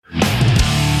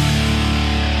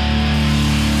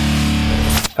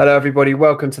Hello, everybody.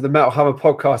 Welcome to the Metal Hammer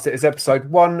podcast. It is episode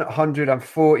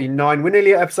 149. We're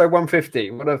nearly at episode 150.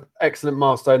 What an excellent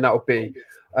milestone that will be.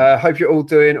 Hope you're all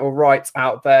doing all right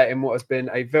out there in what has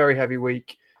been a very heavy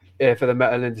week for the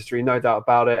metal industry, no doubt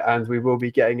about it. And we will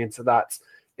be getting into that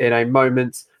in a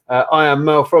moment. I am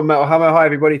Merl from Metal Hammer. Hi,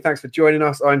 everybody. Thanks for joining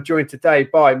us. I'm joined today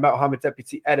by Metal Hammer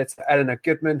Deputy Editor Eleanor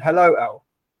Goodman. Hello, Elle.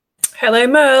 Hello,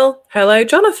 Merl. Hello,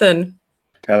 Jonathan.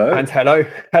 Hello. And hello,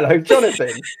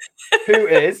 Jonathan, who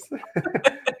is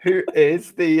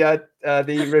the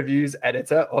reviews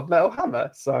editor of Metal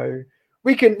Hammer. So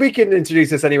we can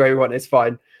introduce this any way we want. It's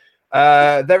fine.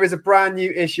 There is a brand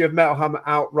new issue of Metal Hammer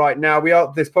out right now.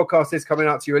 This podcast is coming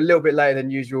out to you a little bit later than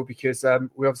usual because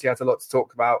we obviously had a lot to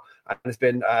talk about, and it's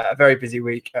been a very busy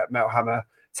week at Metal Hammer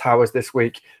Towers this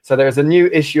week. So there is a new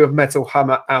issue of Metal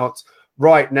Hammer out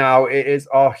right now. It is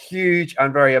our huge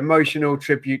and very emotional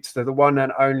tribute to the one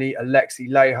and only Alexi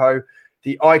Laiho,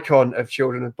 the icon of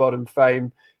Children of Bodom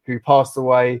fame, who passed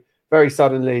away very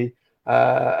suddenly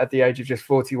at the age of just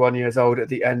 41 years old at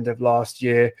the end of last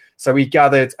year. So we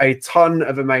gathered a ton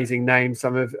of amazing names,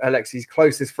 some of Alexi's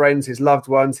closest friends, his loved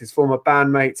ones, his former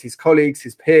bandmates, his colleagues,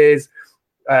 his peers,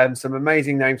 some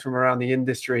amazing names from around the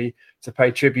industry to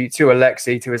pay tribute to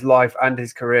Alexi, to his life and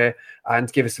his career,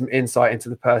 and give us some insight into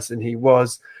the person he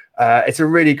was. It's a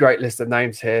really great list of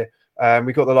names here.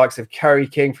 We've got the likes of Kerry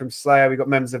King from Slayer. We've got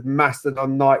members of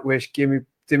Mastodon, Nightwish, Dimmu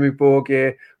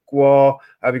Borgir, Gwar.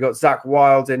 We've got Zakk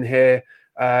Wylde in here.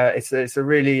 It's a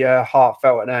really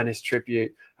heartfelt and earnest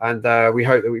tribute, and we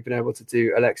hope that we've been able to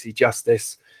do Alexi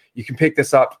justice. You can pick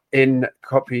this up in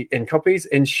copies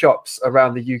in shops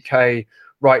around the UK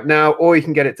right now, or you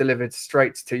can get it delivered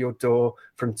straight to your door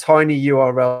from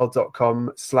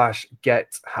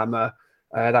tinyurl.com/gethammer.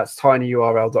 That's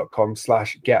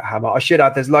tinyurl.com/gethammer. I should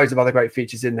add, there's loads of other great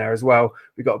features in there as well.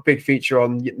 We've got a big feature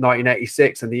on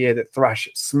 1986 and the year that thrash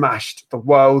smashed the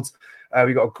world.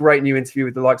 We've got a great new interview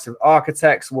with the likes of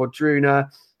Architects,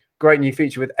 Wardruna. Great new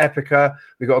feature with Epica.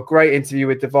 We've got a great interview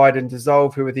with Divide and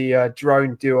Dissolve, who are the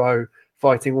drone duo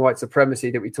fighting white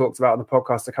supremacy that we talked about on the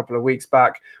podcast a couple of weeks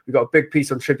back. We've got a big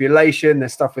piece on Tribulation.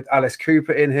 There's stuff with Alice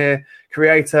Cooper in here.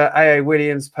 Creator, A.A.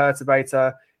 Williams,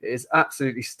 Perturbator. It is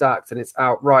absolutely stacked and it's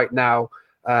out right now.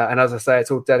 And as I say,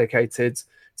 it's all dedicated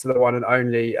to the one and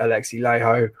only Alexi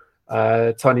Laiho.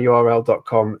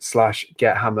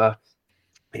 tinyurl.com/gethammer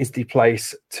is the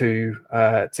place to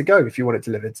go if you want it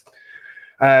delivered.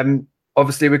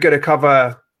 Obviously, we're going to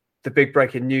cover the big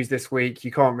breaking news this week.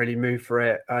 You can't really move for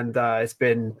it. And it's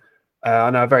been, I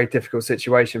know, a very difficult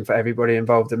situation for everybody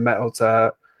involved in metal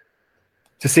to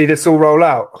see this all roll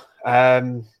out.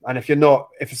 And if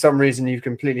for some reason you've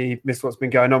completely missed what's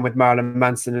been going on with Marilyn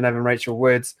Manson and Evan Rachel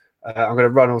Wood, I'm going to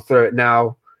run all through it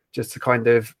now just to kind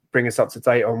of bring us up to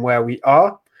date on where we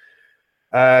are.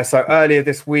 So earlier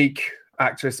this week,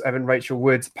 actress Evan Rachel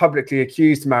Wood publicly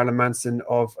accused Marilyn Manson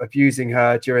of abusing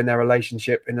her during their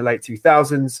relationship in the late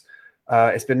 2000s.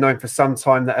 It's been known for some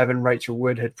time that Evan Rachel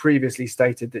Wood had previously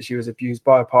stated that she was abused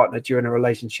by a partner during a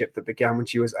relationship that began when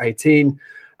she was 18.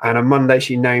 And on Monday,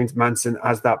 she named Manson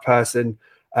as that person.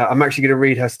 I'm actually going to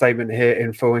read her statement here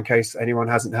in full in case anyone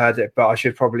hasn't heard it, but I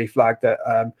should probably flag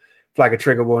a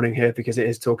trigger warning here because it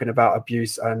is talking about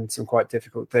abuse and some quite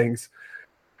difficult things.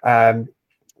 So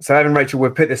Evan Rachel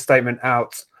Wood put this statement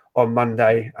out on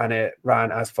Monday, and it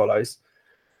ran as follows.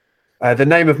 The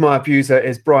name of my abuser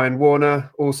is Brian Warner,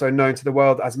 also known to the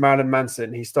world as Marilyn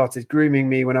Manson. He started grooming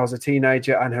me when I was a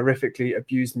teenager and horrifically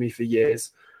abused me for years.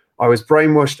 I was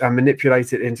brainwashed and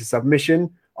manipulated into submission.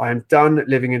 I am done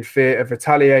living in fear of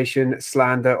retaliation,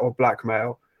 slander, or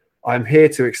blackmail. I am here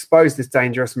to expose this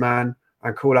dangerous man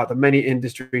and call out the many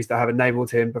industries that have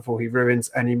enabled him before he ruins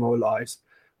any more lives.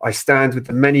 I stand with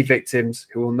the many victims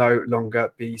who will no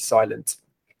longer be silent.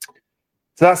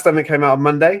 So that statement came out on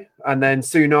Monday. And then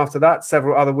soon after that,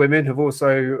 several other women have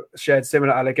also shared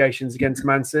similar allegations against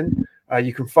Manson.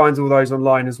 You can find all those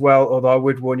online as well, although I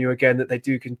would warn you again that they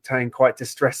do contain quite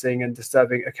distressing and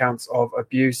disturbing accounts of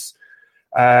abuse.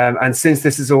 And since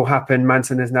this has all happened,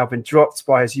 Manson has now been dropped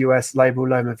by his US label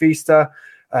Loma Vista.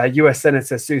 US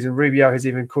Senator Susan Rubio has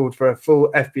even called for a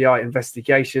full FBI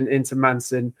investigation into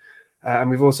Manson. And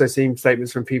we've also seen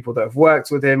statements from people that have worked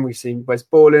with him. We've seen Wes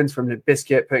Borland from Limp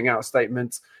Bizkit putting out a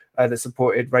statement that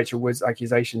supported Rachel Wood's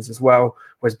accusations as well.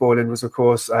 Wes Borland was, of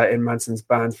course, in Manson's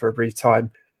band for a brief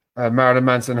time. Marilyn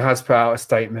Manson has put out a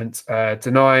statement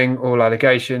denying all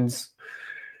allegations.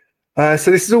 So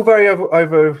this is all very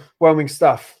overwhelming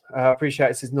stuff. I appreciate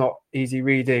this is not easy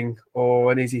reading or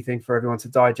an easy thing for everyone to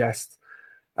digest.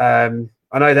 I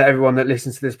know that everyone that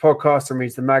listens to this podcast and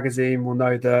reads the magazine will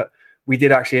know that we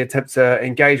did actually attempt to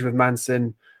engage with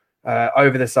Manson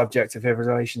over the subject of his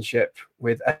relationship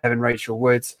with Evan Rachel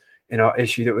Wood in our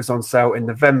issue that was on sale in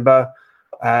November.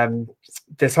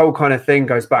 This whole kind of thing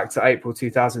goes back to April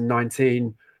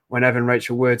 2019, when Evan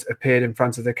Rachel Wood appeared in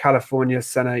front of the California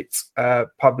Senate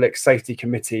Public Safety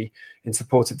Committee in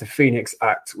support of the Phoenix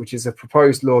Act, which is a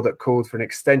proposed law that called for an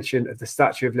extension of the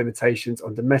statute of limitations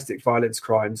on domestic violence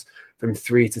crimes from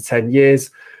 3 to 10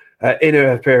 years. In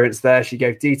her appearance there, she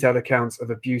gave detailed accounts of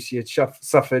abuse she had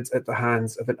suffered at the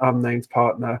hands of an unnamed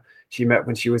partner she met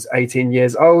when she was 18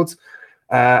 years old.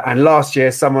 And last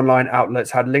year, some online outlets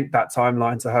had linked that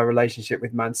timeline to her relationship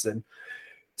with Manson.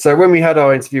 So when we had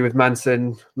our interview with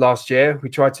Manson last year, we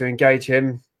tried to engage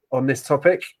him on this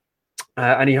topic,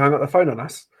 and he hung up the phone on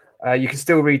us. You can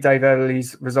still read Dave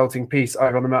Everly's resulting piece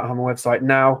over on the Mount Humble website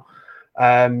now.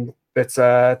 But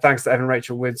thanks to Evan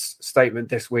Rachel Wood's statement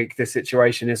this week, this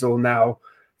situation is all now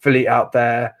fully out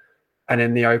there and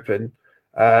in the open.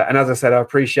 And as I said, I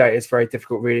appreciate it's very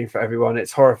difficult reading for everyone.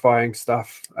 It's horrifying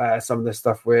stuff, some of the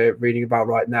stuff we're reading about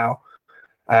right now.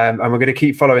 And we're going to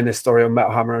keep following this story on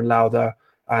Metal Hammer and Louder.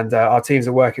 And our teams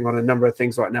are working on a number of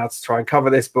things right now to try and cover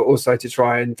this, but also to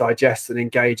try and digest and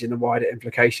engage in the wider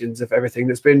implications of everything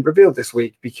that's been revealed this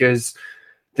week, because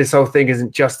this whole thing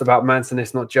isn't just about Manson.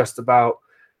 It's not just about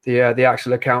the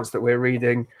actual accounts that we're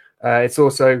reading. It's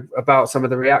also about some of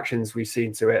the reactions we've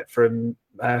seen to it from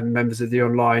members of the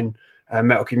online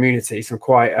metal community, some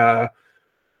quite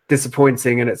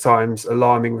disappointing and at times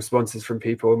alarming responses from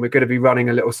people. And we're going to be running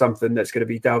a little something that's going to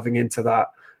be delving into that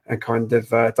and kind of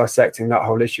dissecting that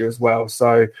whole issue as well.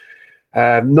 So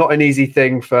not an easy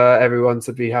thing for everyone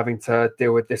to be having to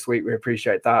deal with this week. We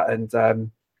appreciate that.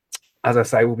 And as I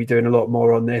say, we'll be doing a lot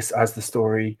more on this as the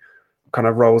story kind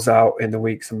of rolls out in the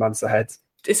weeks and months ahead.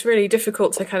 It's really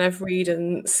difficult to kind of read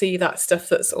and see that stuff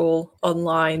that's all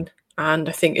online. And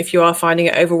I think if you are finding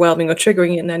it overwhelming or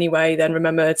triggering in any way, then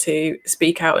remember to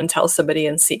speak out and tell somebody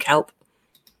and seek help.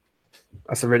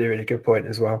 That's a really, really good point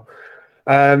as well.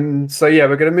 So yeah,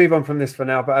 we're going to move on from this for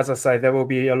now. But as I say, there will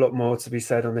be a lot more to be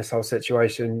said on this whole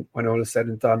situation when all is said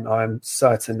and done. I'm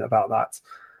certain about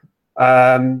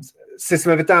that.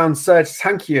 System of a Down Serj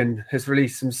Tankian has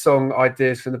released some song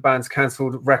ideas from the band's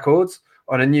cancelled records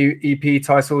on a new EP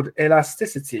titled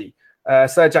Elasticity.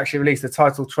 Serj actually released the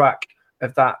title track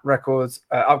of that record's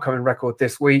upcoming record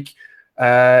this week.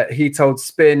 He told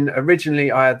Spin,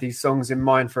 originally I had these songs in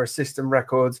mind for a System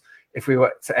record if we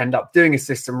were to end up doing a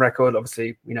System record.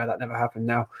 Obviously, we know that never happened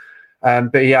now.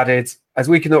 But he added, as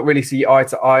we cannot really see eye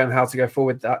to eye on how to go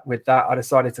forward with that, I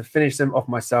decided to finish them off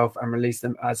myself and release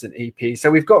them as an EP. So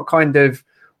we've got kind of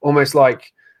almost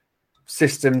like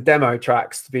System demo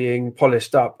tracks being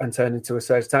polished up and turned into a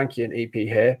Serj Tankian EP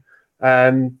here.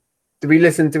 Did we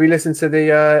listen to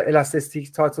the Elasticity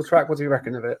title track? What do you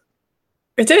reckon of it?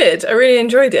 I did. I really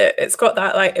enjoyed it. It's got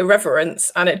that like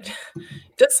irreverence and it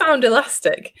does sound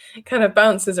elastic. It kind of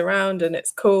bounces around and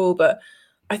it's cool. But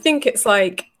I think it's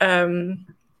like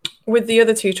with the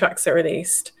other two tracks that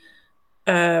released,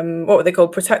 what were they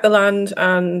called? Protect the Land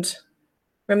and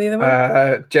remember the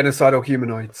other one? Genocidal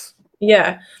Humanoids.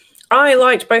 Yeah. I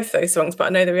liked both those songs, but I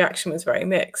know the reaction was very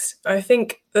mixed. I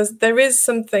think there is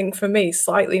something for me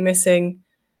slightly missing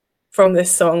from this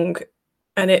song,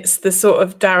 and it's the sort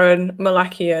of Darren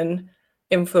Malakian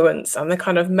influence and the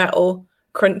kind of metal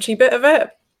crunchy bit of it.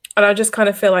 And I just kind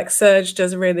of feel like Serj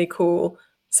does really cool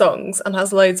songs and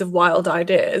has loads of wild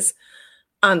ideas.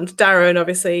 And Darren,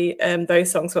 obviously,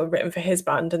 those songs were written for his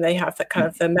band and they have that kind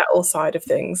of the metal side of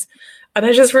things. And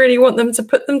I just really want them to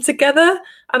put them together.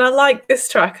 And I like this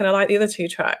track and I like the other two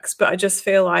tracks, but I just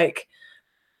feel like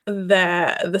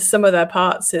the sum of their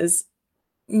parts is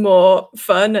more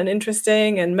fun and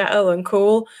interesting and metal and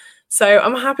cool. So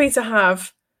I'm happy to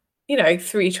have,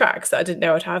 3 tracks that I didn't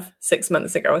know I'd have 6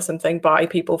 months ago or something by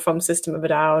people from System of a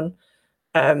Down.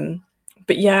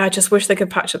 But yeah, I just wish they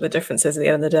could patch up the differences at the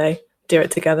end of the day, do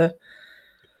it together.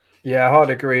 Yeah, hard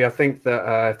agree. I think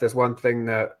that if there's one thing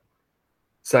that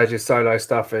Serj's solo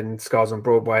stuff and Scars on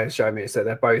Broadway has shown me, is that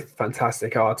they're both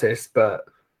fantastic artists, but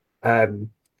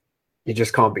you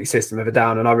just can't beat System of a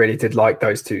Down. And I really did like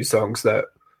those 2 songs that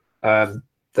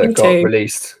got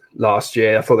released last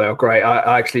year. I thought they were great.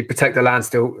 I actually Protect the Land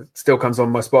still comes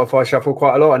on my Spotify shuffle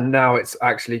quite a lot, and now it's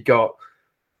actually got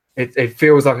it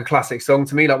feels like a classic song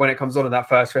to me. Like when it comes on in that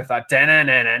first riff, that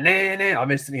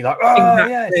I'm instantly like, oh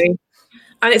exactly. Yeah.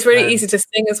 And it's really easy to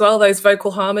sing as well, those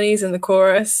vocal harmonies in the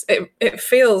chorus. It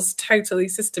feels totally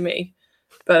systemy.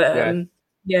 But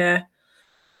yeah.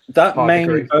 That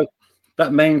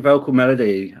main vocal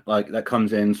melody, like that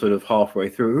comes in sort of halfway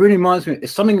through, it really reminds me,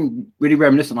 it's something really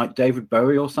reminiscent like David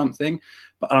Bowie or something,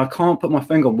 but I can't put my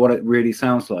finger on what it really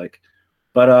sounds like.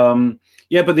 But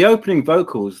yeah, but the opening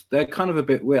vocals, they're kind of a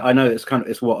bit weird. I know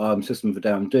it's what System of a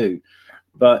Down do,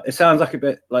 but it sounds like a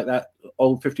bit like that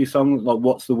old 50s song, like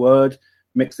What's the Word,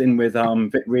 mixed in with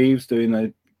Vic Reeves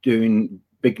doing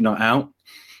Big Night Out.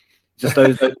 Just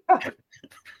those.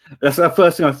 That's the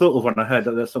first thing I thought of when I heard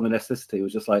that song of Necessity. It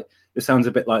was just like, it sounds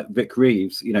a bit like Vic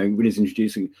Reeves, you know, when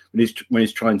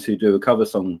he's trying to do a cover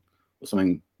song or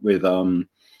something with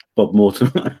Bob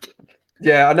Mortimer.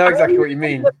 Yeah, I know exactly what you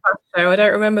mean. I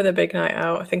don't remember the Big Night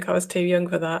Out. I think I was too young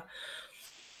for that.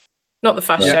 Not the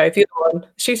Fast Show, the other one,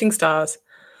 Shooting Stars.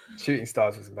 Shooting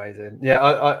Stars was amazing. Yeah,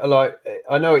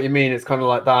 I know what you mean. It's kind of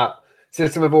like that.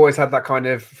 System have always had that kind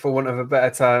of, for want of a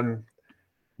better term,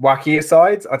 wacky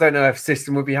side. I don't know if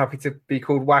System would be happy to be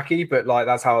called wacky, but like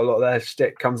that's how a lot of their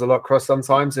shtick comes a lot across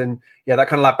sometimes. And yeah, that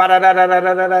kind of like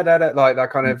like that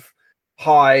kind of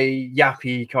high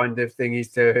yappy kind of thing he's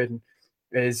doing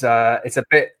is it's a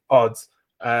bit odd.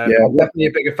 I'm definitely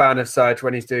a bigger fan of Serj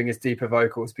when he's doing his deeper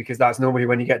vocals, because that's normally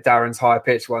when you get Darren's higher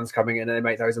pitched ones coming in and they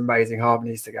make those amazing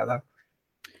harmonies together.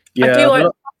 Yeah, I do like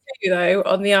the tattoo though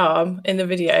on the arm in the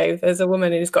video. There's a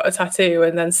woman who's got a tattoo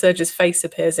and then Serj's face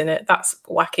appears in it. That's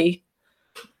wacky.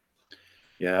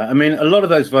 Yeah, I mean, a lot of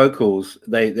those vocals,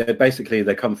 they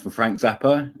come from Frank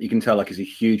Zappa. You can tell like he's a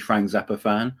huge Frank Zappa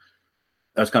fan.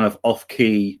 That's kind of off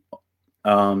key,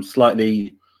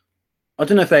 slightly. I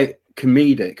don't know if they're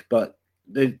comedic, but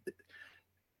they're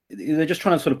just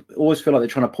trying to sort of always feel like they're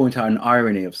trying to point out an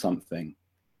irony of something.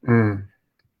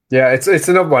 Yeah, it's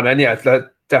an odd one, and yeah,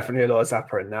 definitely a lot of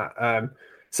Zappa in that.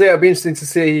 So yeah, it'll be interesting to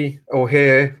see or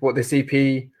hear what this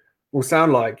EP will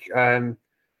sound like.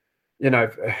 You know,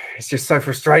 it's just so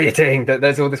frustrating that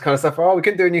there's all this kind of stuff. Oh, we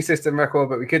couldn't do a new System record,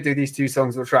 but we could do these two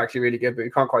songs which are actually really good, but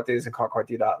we can't quite do this and can't quite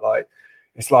do that. Like,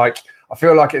 it's like, I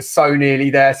feel like it's so nearly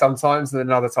there sometimes, and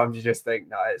then other times you just think,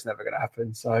 no, it's never going to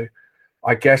happen. So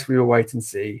I guess we will wait and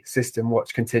see. System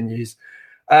watch continues.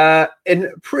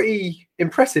 In pretty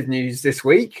impressive news this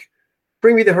week,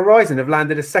 Bring Me the Horizon have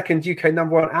landed a second UK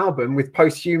 #1 album with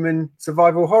Post-Human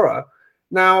Survival Horror.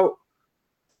 Now,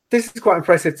 this is quite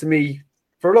impressive to me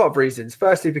for a lot of reasons.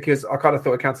 Firstly, because I kind of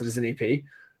thought it counted as an EP.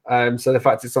 So the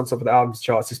fact it's on top of the albums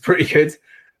charts is pretty good.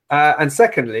 And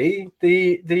secondly,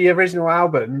 the original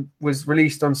album was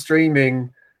released on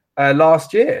streaming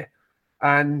last year.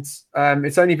 And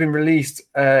it's only been released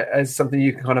as something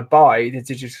you can kind of buy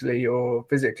digitally or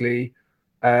physically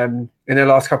in the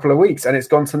last couple of weeks. And it's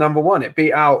gone to #1. It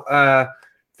beat out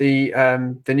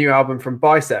the new album from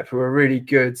Bicep, who are a really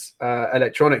good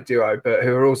electronic duo, but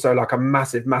who are also like a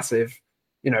massive,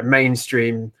 you know,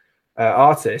 mainstream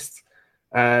artist.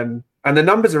 And the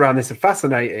numbers around this are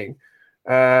fascinating.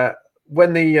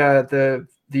 When the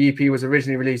EP was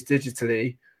originally released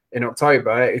digitally in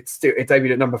October, it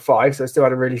debuted at #5, so it still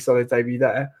had a really solid debut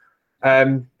there.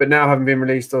 But now, having been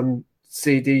released on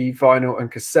CD, vinyl,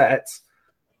 and cassette,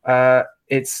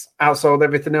 it's outsold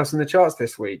everything else in the charts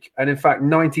this week. And in fact,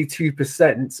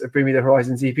 92% of Bring Me the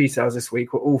Horizon's EP sales this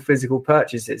week were all physical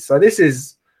purchases. So this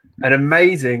is an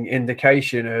amazing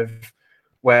indication of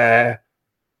where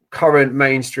current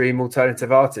mainstream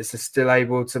alternative artists are still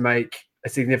able to make a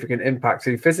significant impact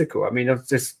through physical. I mean,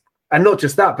 and not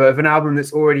just that, but of an album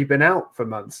that's already been out for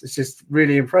months. It's just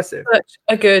really impressive. Such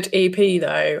a good EP,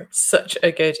 though. Such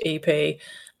a good EP.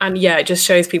 And yeah, it just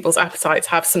shows people's appetite to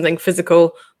have something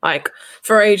physical. Like,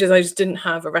 for ages, I just didn't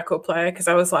have a record player because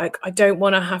I was like, I don't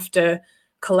want to have to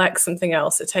collect something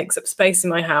else. It takes up space in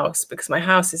my house because my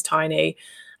house is tiny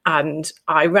and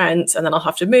I rent, and then I'll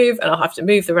have to move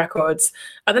the records.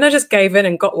 And then I just gave in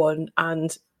and got one.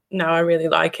 And now I really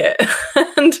like it.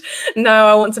 And now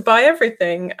I want to buy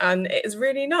everything. And it is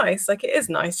really nice. Like, it is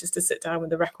nice just to sit down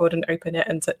with the record and open it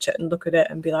and touch it and look at it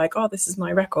and be like, oh, this is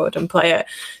my record, and play it.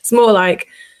 It's more like,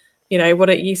 you know, what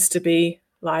it used to be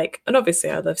like. And obviously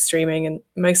I love streaming and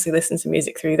mostly listen to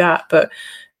music through that, but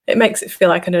it makes it feel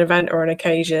like an event or an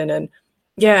occasion. And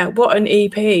yeah, what an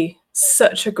EP.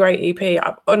 Such a great EP.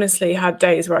 I've honestly had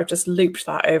days where I've just looped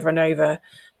that over and over.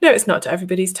 No, it's not to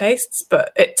everybody's tastes,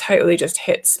 but it totally just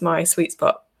hits my sweet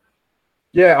spot.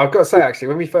 Yeah, I've got to say, actually,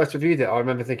 when we first reviewed it, I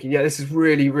remember thinking, yeah, this is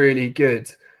really, really good.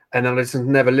 And then I just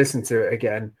never listened to it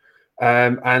again.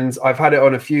 And I've had it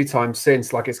on a few times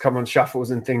since, like it's come on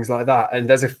shuffles and things like that. And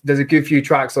there's a good few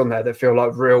tracks on there that feel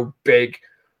like real big,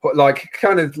 like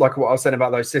kind of like what I was saying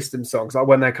about those System songs. Like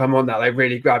when they come on that, they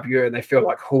really grab you and they feel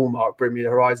like hallmark Bring Me the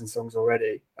Horizon songs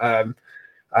already.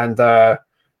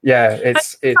 Yeah,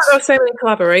 it's there are so many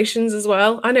collaborations as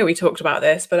well. I know we talked about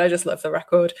this, but I just love the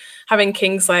record. Having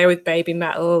Kingslayer with Baby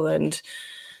Metal and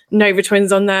Nova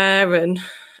Twins on there and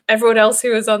everyone else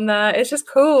who was on there. It's just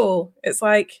cool. It's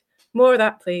like, more of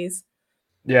that, please.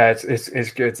 Yeah,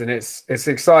 it's good, and it's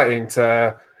exciting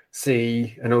to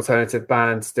see an alternative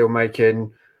band still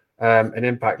making an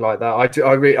impact like that.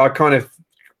 I kind of,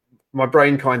 my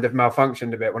brain kind of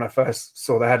malfunctioned a bit when I first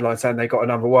saw the headline saying they got a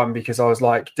 #1, because I was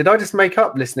like, did I just make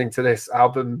up listening to this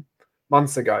album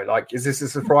months ago? Like, is this a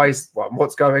surprise one?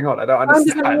 What's going on? I don't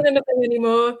understand. Time doesn't mean anything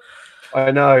anymore.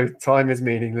 I know time is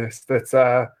meaningless, but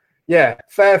yeah,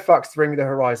 fair fucks to Bring Me the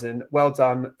Horizon. Well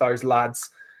done, those lads.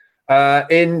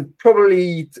 In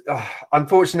probably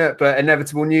unfortunate but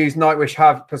inevitable news, Nightwish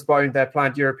have postponed their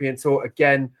planned European tour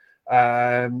again.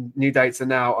 New dates are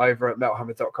now over at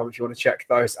metalhammer.com if you want to check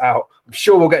those out. I'm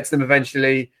sure we'll get to them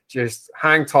eventually. Just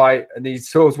hang tight and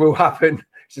these tours will happen.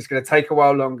 It's just going to take a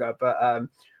while longer, but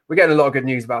we're getting a lot of good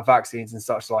news about vaccines and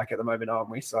such like at the moment, aren't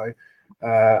we? So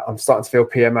I'm starting to feel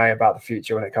PMA about the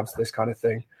future when it comes to this kind of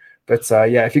thing. But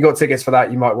yeah, if you got tickets for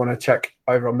that, you might want to check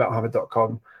over on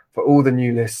metalhammer.com for all the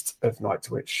new list of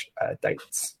Nightwish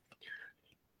dates.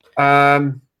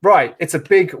 Right, it's a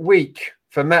big week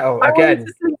for metal again. I wanted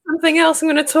to say something else. I'm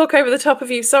going to talk over the top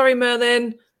of you. Sorry,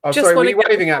 Merlin. Oh, sorry, were you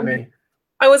waving at me?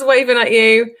 I was waving at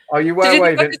you. Oh, you were waving.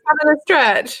 Did you think I was having a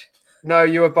stretch? No,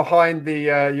 you were behind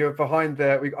the.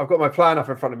 I've got my plan up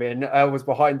in front of me, and Elle was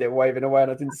behind it, waving away,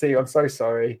 and I didn't see you. I'm so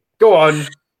sorry. Go on.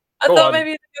 I thought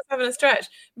maybe you were having a stretch.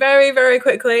 Very, very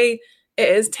quickly. It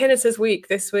is Tinnitus Week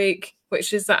this week,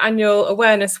 which is the annual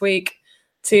awareness week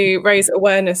to raise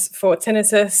awareness for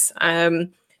tinnitus.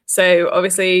 So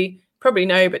obviously, probably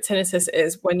know, but tinnitus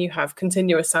is when you have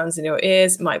continuous sounds in your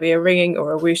ears. It might be a ringing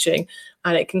or a whooshing,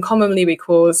 and it can commonly be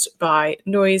caused by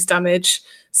noise damage.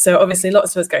 So obviously,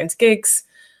 lots of us going to gigs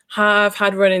have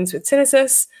had run-ins with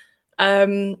tinnitus.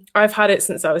 I've had it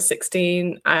since I was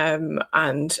 16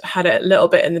 and had it a little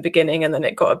bit in the beginning, and then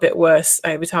it got a bit worse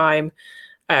over time.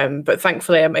 But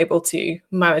thankfully, I'm able to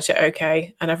manage it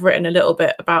okay. And I've written a little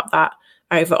bit about that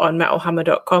over on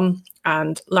metalhammer.com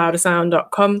and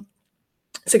loudersound.com.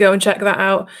 So go and check that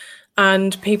out.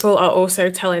 And people are also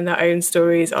telling their own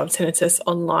stories of tinnitus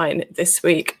online this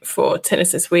week for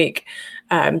Tinnitus Week.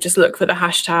 Just look for the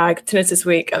hashtag Tinnitus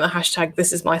Week and the hashtag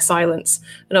This Is My Silence.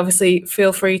 And obviously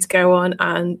feel free to go on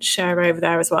and share over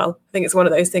there as well. I think it's one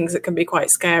of those things that can be quite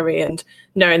scary, and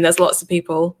knowing there's lots of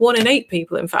people, 1 in 8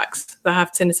 people, in fact, that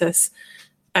have tinnitus,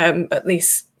 at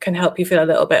least can help you feel a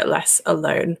little bit less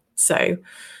alone. So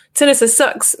tinnitus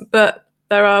sucks, but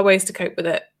there are ways to cope with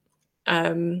it.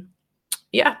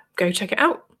 Yeah, go check it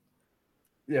out.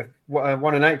 Yeah,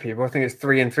 1 in 8 people. I think it's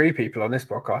 3 in 3 people on this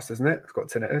podcast, isn't it? It's got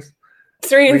tinnitus.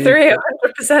 3 in 3,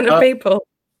 100% of people.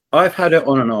 I've had it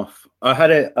on and off. I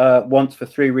had it once for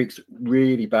 3 weeks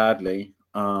really badly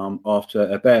after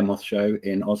a Beverast show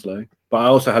in Oslo. But I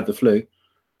also had the flu,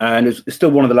 and it's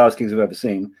still one of the loudest gigs I've ever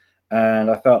seen. And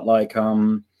I felt like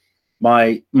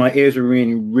my ears were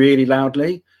ringing really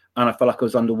loudly, and I felt like I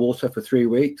was underwater for 3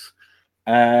 weeks.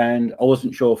 And I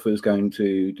wasn't sure if it was going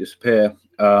to disappear.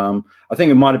 I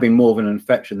think it might have been more of an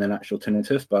infection than actual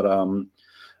tinnitus, but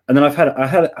and then I've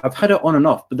had it on and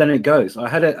off, but then it goes. I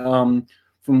had it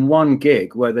from one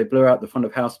gig where they blew out the front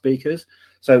of house speakers,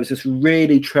 so it was this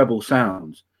really treble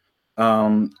sound,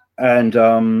 and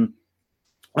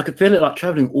I could feel it like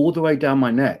traveling all the way down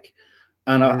my neck,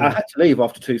 and I had to leave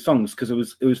after 2 songs because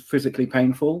it was physically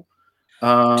painful.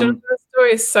 The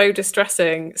story is so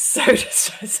distressing.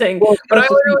 Well, but I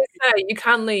would always say you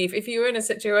can leave if you're in a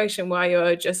situation where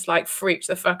you're just like freaked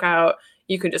the fuck out.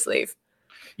 You can just leave.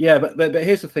 Yeah, but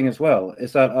here's the thing as well: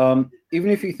 is that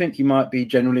even if you think you might be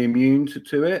generally immune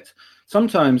to it,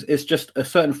 sometimes it's just a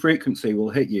certain frequency will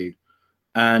hit you,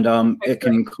 and it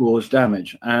can cause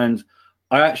damage. And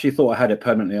I actually thought I had it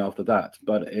permanently after that,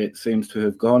 but it seems to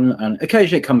have gone. And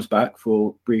occasionally it comes back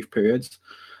for brief periods,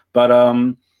 but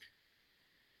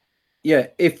yeah,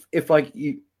 if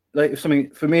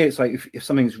something, for me, it's like if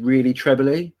something's really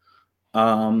trebly,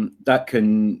 that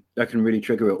can really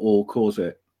trigger it or cause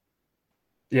it.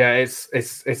 Yeah, it's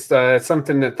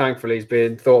something that thankfully has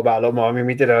been thought about a lot more. I mean,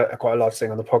 we did quite a large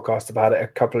thing on the podcast about it a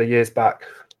couple of years back.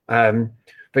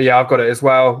 But yeah, I've got it as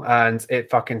well, and it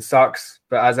fucking sucks.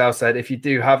 But as Al said, if you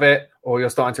do have it or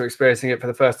you're starting to experiencing it for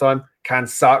the first time, can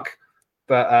suck.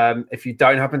 But if you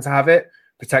don't happen to have it,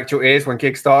 protect your ears when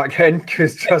gigs start again,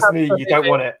 because trust me, you don't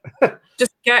want it.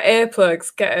 Just get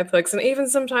earplugs. And even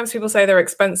sometimes people say they're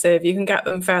expensive. You can get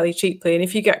them fairly cheaply. And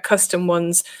if you get custom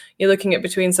ones, you're looking at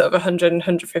between sort of 100 and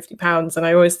 150 pounds. And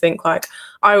I always think, like,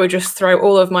 I would just throw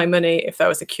all of my money if there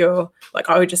was a cure. Like,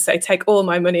 I would just say, take all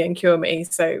my money and cure me.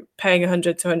 So paying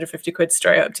 100 to 150 quid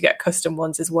straight up to get custom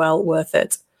ones is well worth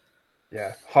it.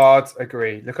 Yeah, hard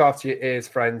agree. Look after your ears,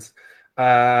 friends.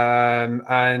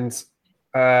 And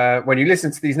when you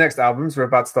listen to these next albums we're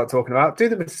about to start talking about, do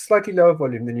them at a slightly lower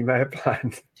volume than you may have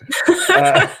planned.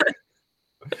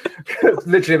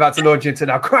 Literally about to launch into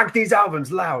now. Crack these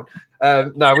albums loud.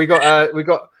 No, we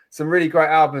got some really great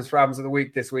albums for albums of the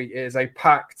week this week. It is a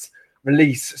packed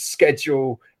release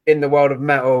schedule in the world of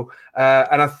metal,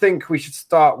 and I think we should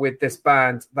start with this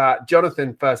band that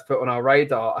Jonathan first put on our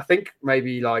radar. I think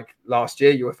maybe like last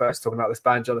year you were first talking about this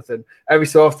band, Jonathan. Every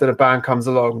so often a band comes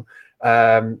along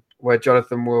where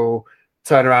Jonathan will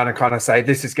turn around and kind of say,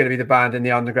 this is going to be the band in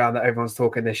the underground that everyone's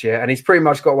talking this year, and he's pretty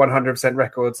much got 100%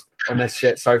 records on this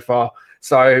shit so far.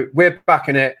 So we're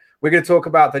backing it. We're going to talk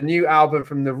about the new album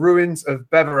from the ruins of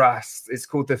Beverast. It's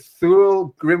called the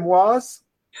Thule Grimoires.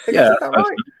 Yeah,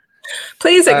 right?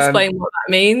 Please explain what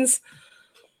that means.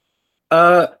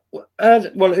 Well,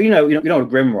 you know what a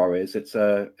grimoire is. It's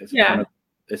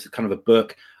kind of a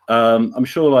book. I'm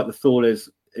sure like the Thule is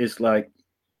like,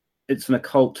 it's an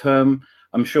occult term.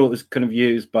 I'm sure it was kind of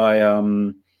used by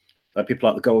people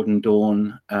like the Golden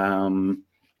Dawn.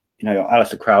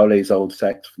 Aleister Crowley's old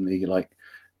sect from the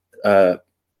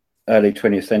early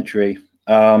 20th century.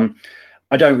 I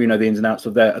don't really know the ins and outs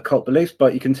of their occult beliefs,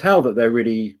 but you can tell that they're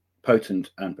really potent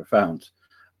and profound.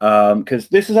 Because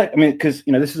this is a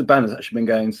band that's actually been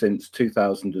going since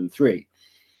 2003,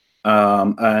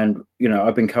 and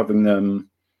I've been covering them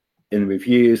in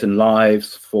reviews and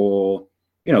lives for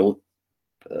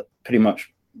pretty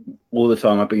much all the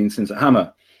time I've been since at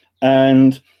Hammer,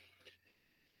 and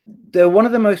they're one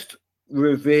of the most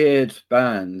revered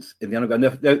bands in the underground.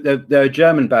 They're a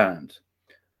German band,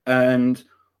 and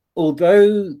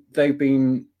although they've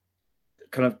been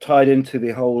kind of tied into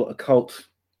the whole occult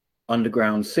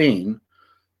underground scene,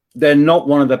 they're not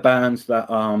one of the bands that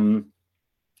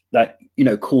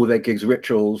call their gigs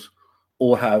rituals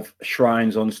or have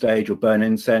shrines on stage or burn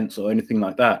incense or anything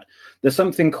like that. There's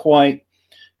something quite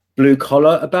blue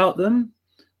collar about them,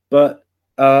 but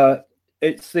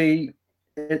it's the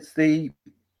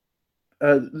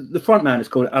front man is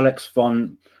called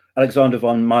Alexander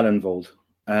von Meilenwald,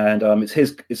 and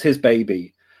it's his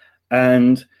baby.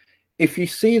 And if you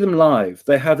see them live,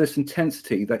 they have this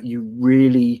intensity that you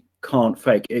really can't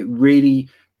fake. It really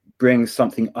brings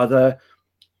something other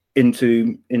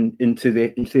into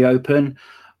the open,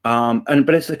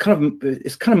 but it's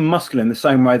kind of muscular in the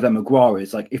same way that Maguire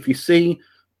is. Like if you see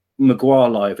Maguire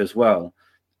live as well,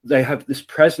 they have this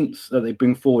presence that they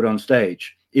bring forward on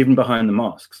stage, even behind the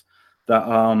masks, that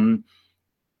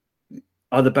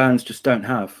other bands just don't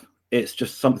have. It's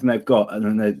just something they've got,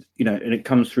 and then and it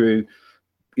comes through,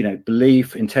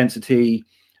 belief, intensity,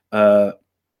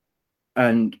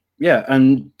 and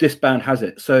this band has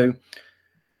it. So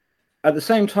at the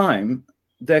same time,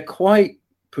 they're quite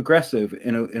progressive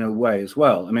in a way as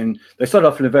well. I mean, they started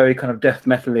off in a very kind of death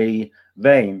metal-y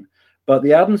vein, but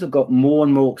the albums have got more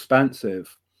and more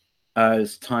expansive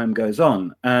as time goes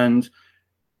on, and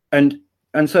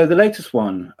so the latest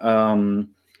one, the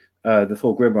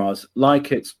Thule Grimoires,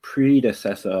 like its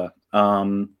predecessor,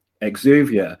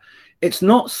 Exuvia, it's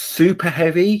not super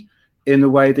heavy in the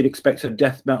way that you expect a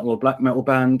death metal or black metal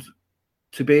band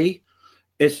to be.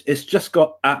 It's just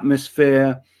got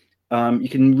atmosphere. You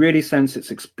can really sense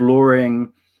it's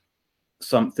exploring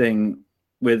something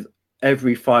with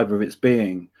every fiber of its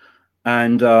being,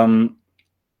 and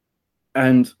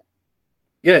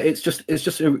it's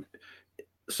just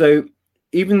so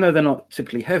even though they're not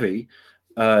typically heavy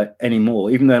anymore,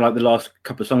 even though like the last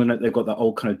couple of songs they've got that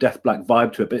old kind of death black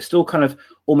vibe to it, but it's still kind of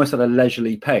almost at a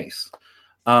leisurely pace.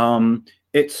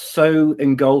 It's so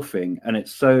engulfing and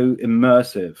it's so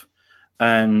immersive,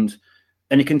 and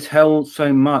you can tell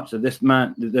so much that this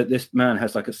man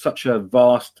has like such a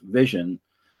vast vision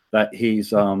that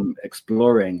he's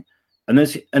exploring. And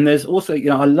there's also,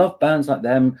 I love bands like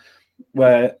them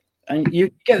where, and you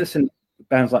get this in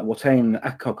bands like Watain and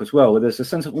Akok as well, where there's a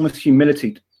sense of almost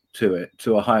humility to it,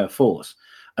 to a higher force,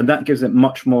 and that gives it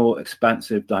much more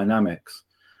expansive dynamics.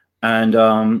 And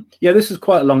this is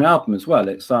quite a long album as well.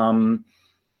 It's I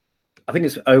think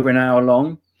it's over an hour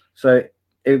long, so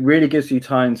it really gives you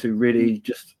time to really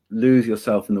just lose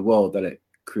yourself in the world that it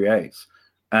creates.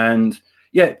 And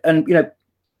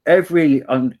every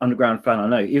underground fan I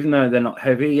know, even though they're not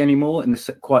heavy anymore in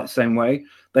quite the same way,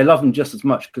 they love them just as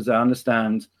much because they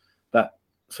understand that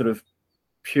sort of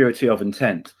purity of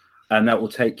intent, and that will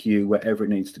take you wherever it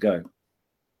needs to go.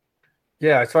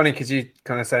 Yeah, it's funny because you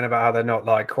kind of saying about how they're not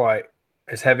like quite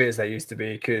as heavy as they used to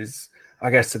be, because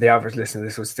I guess to the average listener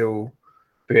this will still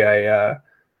be a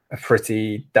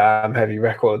pretty damn heavy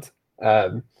record.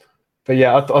 But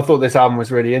yeah, I thought this album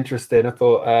was really interesting. I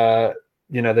thought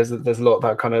there's a lot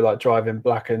about kind of like driving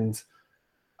blackened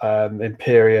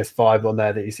imperious vibe on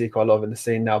there that you see quite a lot of in the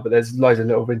scene now. But there's loads of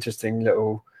little interesting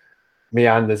little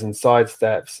meanders and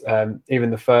sidesteps.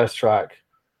 Even the first track,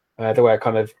 the way it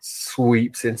kind of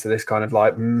sweeps into this kind of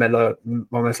like mellow,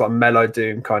 almost like mellow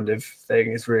doom kind of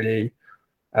thing is really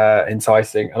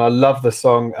enticing. And I love the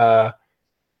song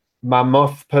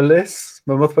Mammothpolis.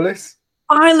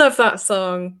 I love that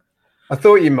song. I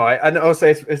thought you might, and also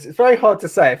it's very hard to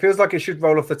say. It feels like it should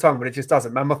roll off the tongue, but it just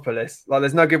doesn't. Mammothpolis, like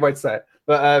there's no good way to say it.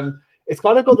 But it's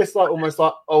kind of got this like almost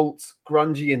like alt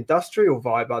grungy industrial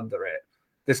vibe under it.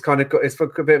 This kind of it's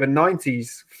got a bit of a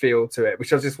 90s feel to it,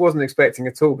 which I just wasn't expecting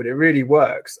at all, but it really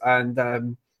works.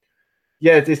 And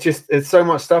yeah, it's so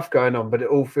much stuff going on, but it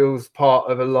all feels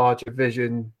part of a larger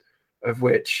vision of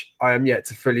which I am yet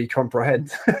to fully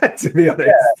comprehend, to be honest.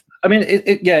 Yeah. I mean,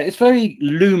 it's very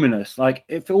luminous. Like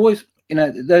it always,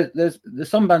 there's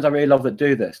some bands I really love that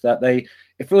do this. It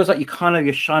feels like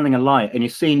you're shining a light and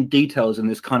you're seeing details in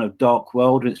this kind of dark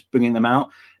world, and it's bringing them out.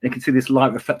 And you can see this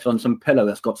light reflected on some pillar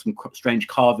that's got some strange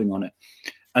carving on it,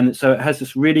 and so it has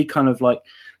this really kind of like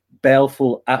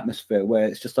baleful atmosphere where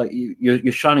it's just like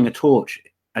you're shining a torch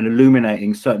and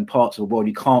illuminating certain parts of the world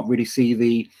you can't really see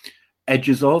the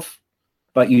edges of,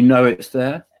 but it's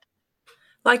there.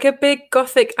 Like a big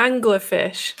gothic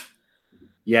anglerfish.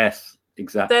 Yes,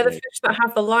 exactly. They're the fish that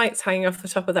have the lights hanging off the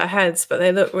top of their heads, but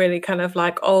they look really kind of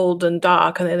like old and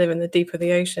dark, and they live in the deep of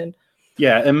the ocean.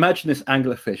 Yeah, imagine this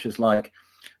anglerfish is like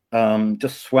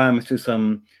just swam through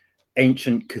some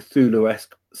ancient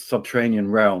Cthulhu-esque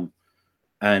subterranean realm,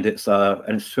 and it's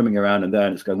swimming around in there,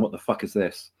 and it's going, "What the fuck is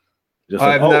this?"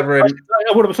 I've never. I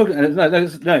know what I'm talking.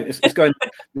 No, it's going.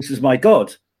 This is my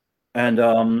god, and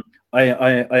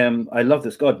I love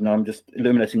this god, and I'm just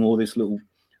illuminating all these little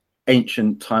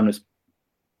ancient, timeless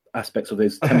aspects of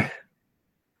his temple.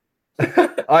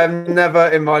 I've never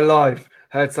in my life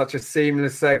heard such a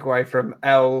seamless segue from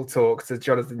L talk to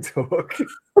Jonathan talk.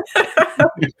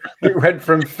 It went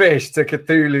from fish to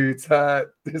Cthulhu to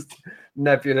just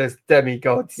nebulous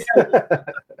demigods. Yeah.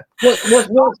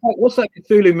 What's that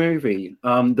Cthulhu movie?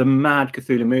 The Mad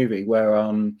Cthulhu movie where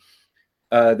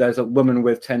there's a woman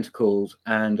with tentacles,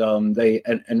 and this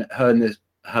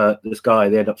guy,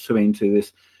 they end up swimming to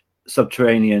this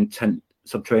subterranean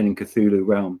Cthulhu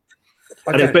realm.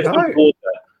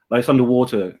 It's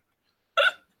underwater.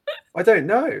 I don't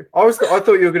know. I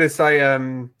thought you were going to say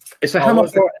it's a Hammer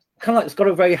horror, kind of like it's got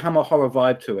a very Hammer horror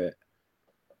vibe to it.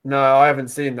 No, I haven't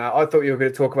seen that. I thought you were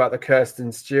going to talk about the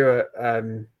Kirsten Stewart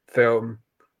film.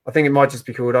 I think it might just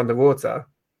be called Underwater.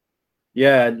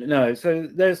 Yeah, no. So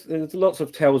there's lots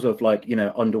of tales of like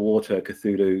underwater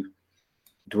Cthulhu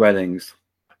dwellings,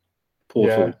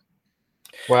 portal. Yeah.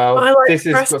 Well, this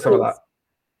has got some of that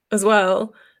as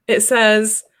well. It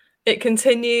says it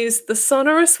continues the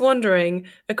sonorous wandering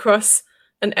across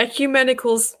an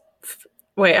ecumenical.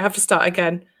 Wait, I have to start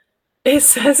again. It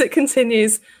says it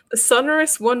continues the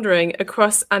sonorous wandering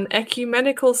across an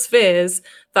ecumenical spheres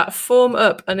that form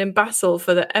up and embattle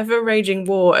for the ever-raging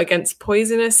war against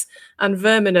poisonous and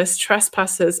verminous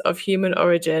trespassers of human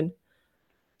origin.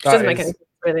 Which doesn't make any sense,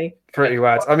 really. Pretty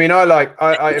wad. I mean,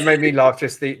 it made me laugh.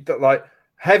 Just the like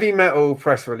heavy metal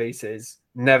press releases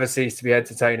never cease to be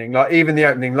entertaining. Like even the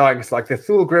opening line, it's like the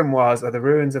Thule Grimoires are the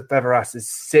ruins of Beverast's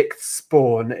sixth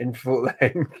spawn in full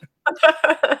length.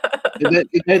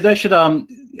 They should.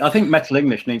 I think Metal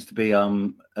English needs to be a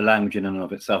language in and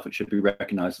of itself. It should be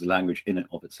recognised as a language in and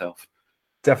of itself.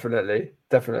 Definitely.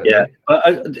 Yeah,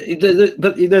 but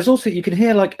there's also, you can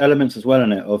hear like elements as well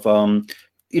in it of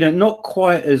not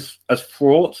quite as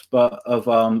fraught, but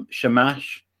of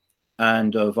Shamash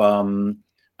and of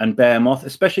and Behemoth,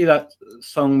 especially that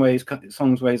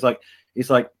songs where he's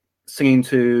like singing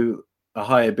to a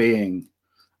higher being.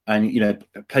 And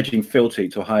pledging fealty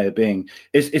to a higher being.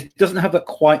 It doesn't have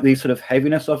quite the sort of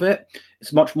heaviness of it.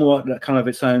 It's much more kind of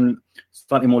its own,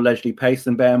 slightly more leisurely pace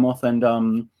than Behemoth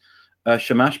and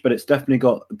Shamash, but it's definitely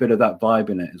got a bit of that vibe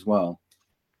in it as well.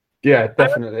 Yeah,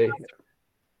 definitely.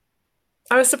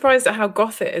 I was surprised at how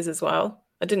goth it is as well.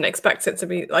 I didn't expect it to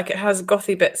be like, it has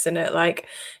gothy bits in it. Like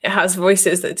it has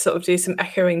voices that sort of do some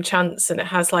echoing chants, and it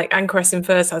has like Anchoress in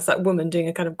Verse has that woman doing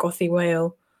a kind of gothy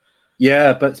wail.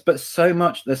 Yeah, but there's so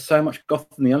much goth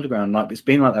in the underground. Like it's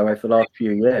been like that way for the last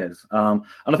few years, and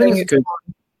I think it's because,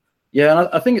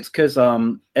 I think it's because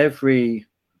every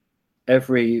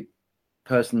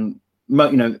person,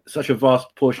 such a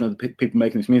vast portion of the people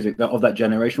making this music of that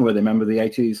generation, where they remember the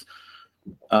 80s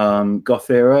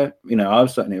goth era. I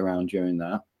was certainly around during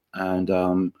that,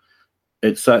 and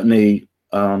it certainly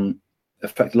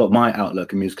affected a lot of my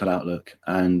outlook and musical outlook,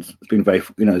 and it's been very,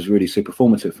 it's really super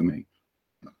formative for me.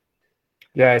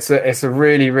 Yeah, it's a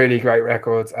really, really great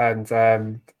record, and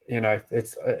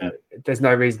it's there's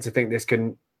no reason to think this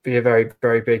can be a very,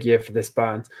 very big year for this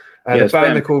band. The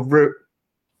band are called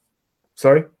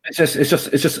Sorry, it's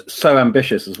just so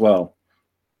ambitious as well.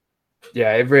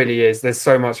 Yeah, it really is. There's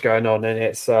so much going on, and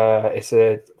it's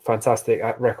a fantastic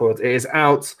record. It is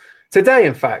out today.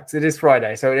 In fact, it is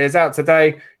Friday, so it is out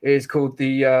today. It is called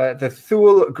the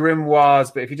Thule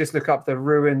Grimoires. But if you just look up the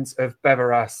Ruins of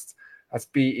Beverast, that's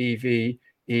Beverast,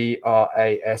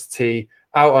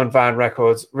 out on Van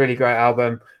Records. Really great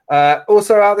album.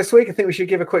 Also out this week, I think we should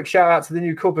give a quick shout out to the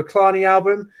new Corpaclani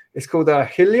album. It's called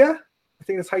Hilia. I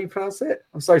think that's how you pronounce it.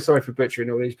 I'm so sorry for butchering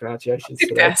all these pronunciations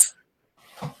today. Yes.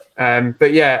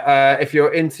 But yeah, if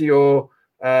you're into your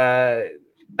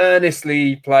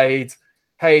earnestly played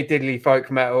hey diddly folk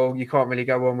metal, you can't really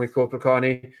go wrong with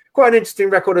Corpaclani. Quite an interesting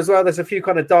record as well. There's a few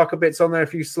kind of darker bits on there, a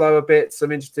few slower bits,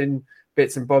 some interesting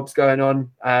bits and bobs going on.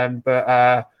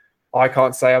 But I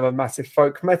can't say I'm a massive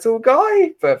folk metal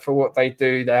guy, but for what they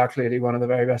do, they are clearly one of the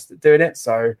very best at doing it.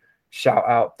 So shout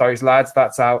out those lads.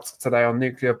 That's out today on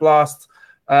Nuclear Blast.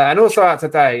 And also out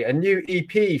today, a new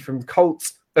EP from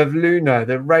Cult of Luna,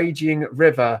 The Raging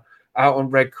River, out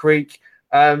on Red Creek.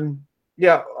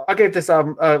 Yeah, I gave this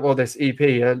album, this EP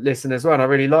a listen as well, and I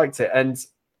really liked it. And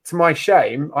to my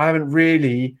shame, I haven't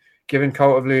really given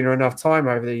Cult of Luna enough time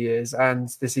over the years, and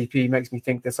this EP makes me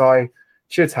think that I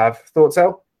should have. Thoughts,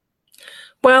 El?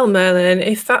 Well, Merlin,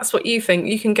 if that's what you think,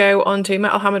 you can go on to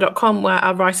metalhammer.com, where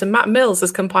our writer Matt Mills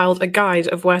has compiled a guide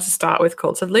of where to start with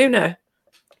Cult of Luna.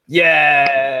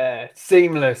 Yeah,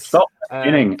 seamless. Stop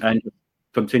beginning and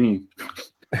continue.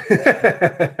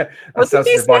 What did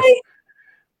you say?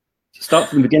 Start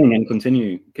from the beginning and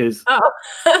continue, because start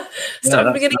from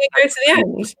the beginning and go to the end. I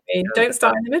mean, don't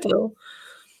start in the middle.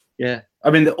 Yeah, I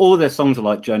mean, all their songs are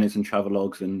like journeys and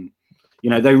travelogues, and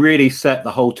they really set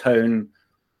the whole tone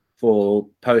for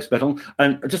post metal.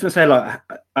 And I'm just gonna say, like,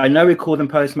 I know we call them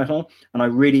post metal, and I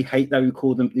really hate that we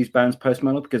call them these bands post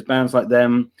metal, because bands like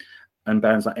them, and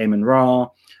bands like Amon Ra,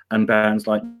 and bands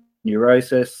like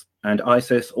Neurosis and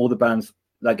ISIS, all the bands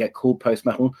that get called post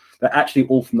metal, they're actually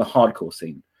all from the hardcore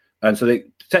scene. And so they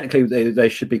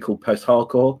should be called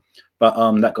post-hardcore, but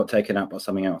that got taken out by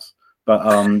something else. But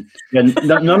none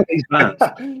of these bands,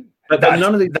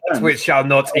 none of these bands, which shall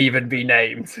not even be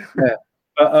named. Yeah.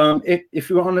 But if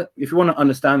you want to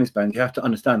understand these bands, you have to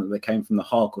understand that they came from the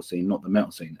hardcore scene, not the metal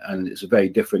scene, and it's a very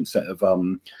different set of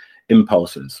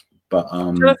impulses. But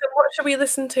Jonathan, what should we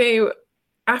listen to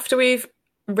after we've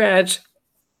read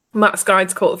Matt's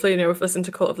Guide's Cult of Luna? We've listened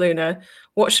to Cult of Luna.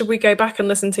 What should we go back and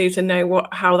listen to know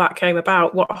how that came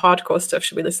about? What hardcore stuff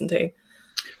should we listen to?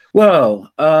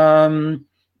 Well,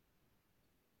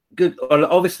 good.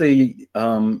 Obviously,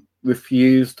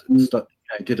 Refused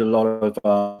did a lot of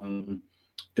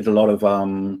they were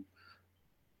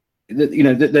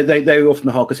often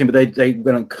the hardcore scene, but they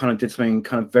went and kind of did something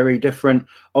kind of very different.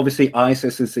 Obviously,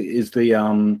 ISIS is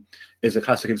a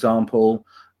classic example,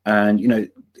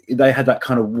 and they had that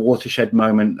kind of watershed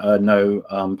moment, no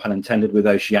pun intended, with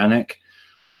Oceanic.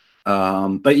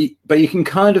 But you can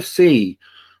kind of see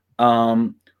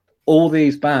all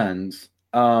these bands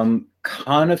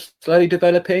kind of slowly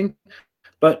developing.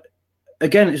 But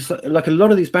again, it's like a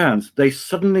lot of these bands, they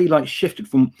suddenly like shifted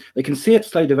from, they can see it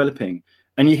slowly developing.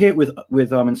 And you hear it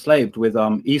with Enslaved, with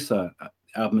Issa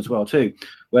album as well too,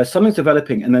 where something's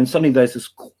developing and then suddenly there's this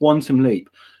quantum leap.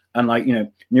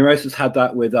 And Neurosis had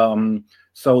that with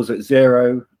Souls at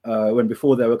Zero, when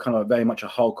before they were kind of very much a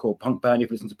hardcore punk band. You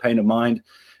can listen to Pain of Mind,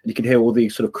 and you can hear all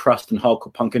these sort of crust and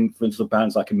hardcore punk influences of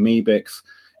bands like Amebix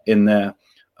in there.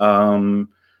 But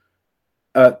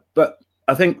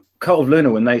I think Cult of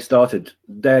Luna, when they started,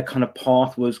 their kind of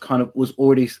path was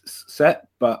already set,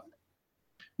 but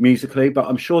musically. But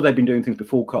I'm sure they've been doing things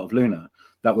before Cult of Luna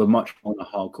that were much more in a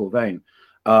hardcore vein.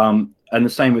 And the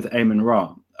same with Amon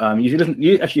Ra.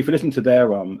 If you listen to their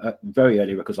very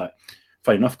early records, like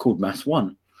funny enough, called Mass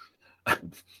One,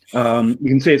 you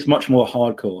can see it's much more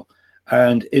hardcore,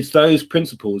 and it's those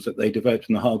principles that they developed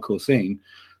in the hardcore scene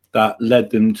that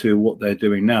led them to what they're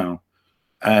doing now.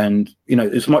 And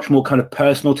it's much more kind of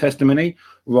personal testimony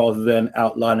rather than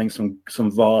outlining some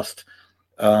vast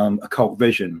occult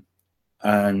vision,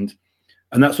 and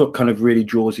that's what kind of really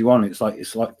draws you on. It's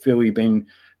like feel you've been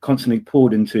constantly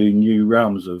pulled into new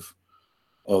realms of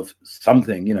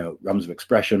something, realms of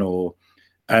expression, all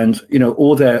of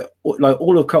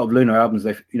Cult of Luna albums,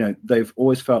 they've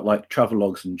always felt like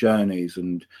travelogues and journeys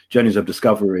of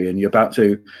discovery, and you're about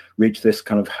to reach this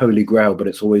kind of holy grail, but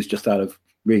it's always just out of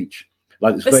reach.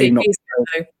 Like it's very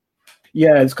nocturnal.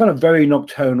 Yeah, it's kind of very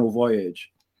nocturnal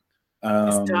voyage.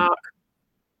 It's dark.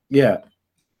 Yeah.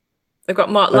 They've got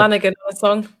Mark Lanigan on a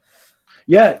song.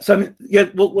 Yeah, so I mean, yeah,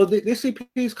 well, this EP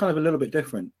is kind of a little bit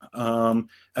different, and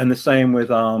the same with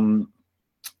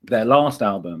their last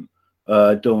album,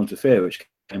 Dawn to Fear, which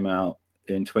came out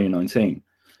in 2019,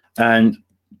 and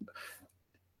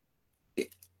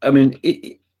I mean,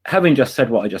 having just said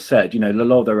what I just said, a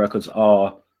lot of their records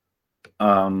are,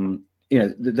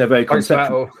 they're very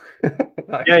conceptual.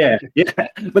 yeah.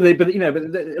 But a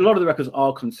lot of the records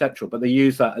are conceptual, but they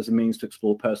use that as a means to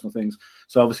explore personal things.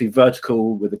 So obviously,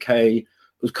 Vertical with a K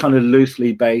was kind of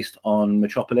loosely based on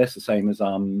Metropolis, the same as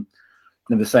the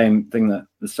same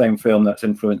film that's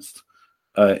influenced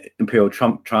Imperial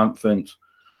Triumphant,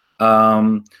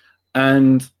 and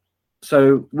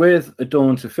so with A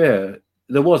Dawn to Fear,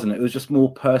 there wasn't. It was just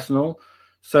more personal.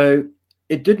 So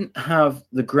it didn't have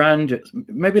the grandeur,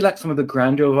 maybe like some of the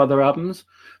grandeur of other albums,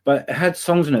 but it had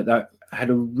songs in it that had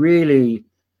a really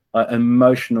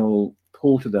emotional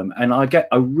pull to them. And I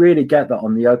really get that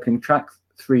on the opening track,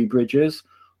 Three Bridges,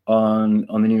 on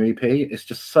the new EP. It's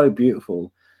just so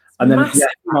beautiful. And then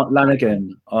Mark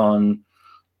Lanigan on,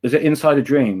 is it Inside a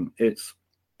Dream? It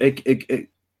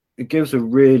gives a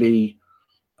really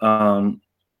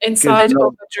Inside of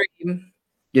a Dream.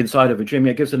 Inside of a Dream.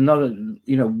 It gives another,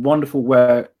 wonderful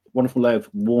layer of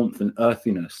warmth and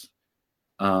earthiness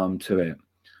to it.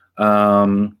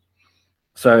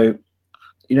 So,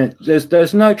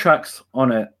 there's no tracks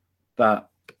on it that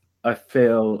I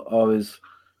feel are as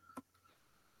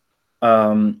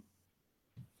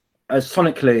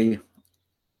sonically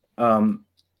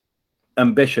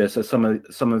ambitious as some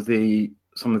of the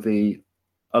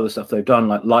other stuff they've done,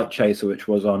 like Light Chaser, which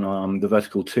was on the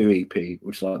Vertical 2 EP,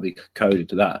 which is like the coded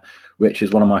to that, which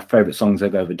is one of my favorite songs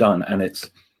they've ever done, and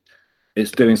it's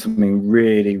doing something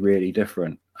really, really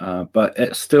different. But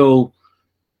if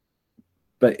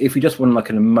you just want like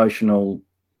an emotional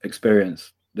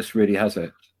experience, this really has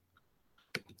it.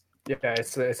 Yeah,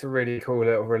 it's a really cool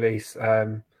little release.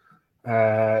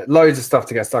 Loads of stuff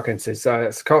to get stuck into. So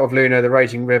it's Cult of Luna, The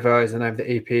Raging River is the name of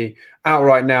the EP, out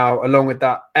right now, along with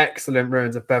that excellent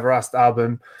Ruins of Beverast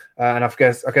album. And I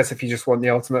guess if you just want the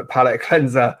ultimate palate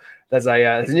cleanser, there's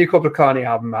a new Koplikani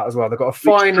album out as well. They've got a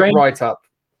fine write-up.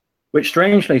 Which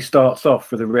strangely starts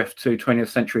off with a riff to 20th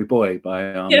Century Boy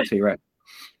by T-Rex.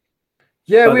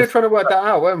 Yeah, we were trying to work that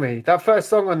out, weren't we? That first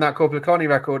song on that Koplikani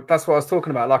record, that's what I was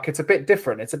talking about. Like, it's a bit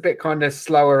different. It's a bit kind of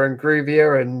slower and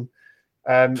groovier, and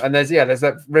there's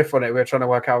that riff on it. We were trying to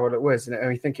work out what it was, and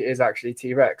we think it is actually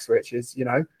T-Rex, which is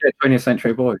 20th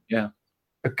Century Boy, a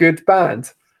good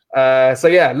band. So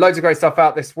yeah, loads of great stuff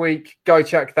out this week. Go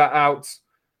check that out.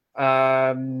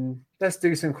 Let's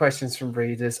do some questions from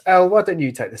readers. Elle, why don't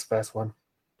you take this first one?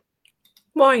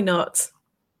 Why not?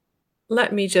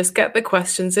 Let me just get the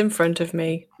questions in front of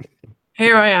me.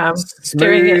 Here I am,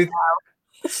 doing it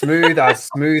now. Smooth as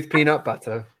smooth peanut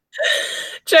butter.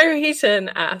 Joe Heaton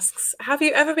asks, have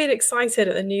you ever been excited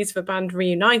at the news of a band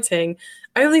reuniting,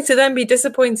 only to then be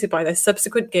disappointed by their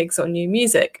subsequent gigs or new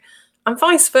music? And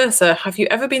vice versa, have you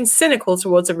ever been cynical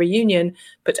towards a reunion,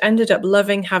 but ended up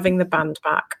loving having the band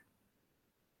back?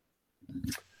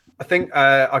 I think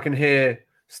I can hear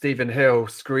Stephen Hill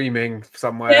screaming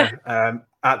somewhere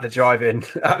at the drive-in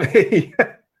at me.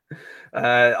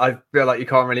 I feel like you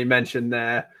can't really mention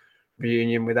their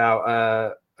reunion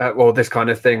without... this kind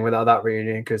of thing without that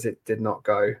reunion, because it did not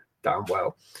go down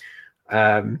well.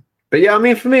 But yeah, I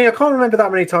mean, for me, I can't remember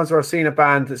that many times where I've seen a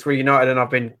band that's reunited and I've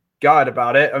been gutted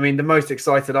about it. I mean, the most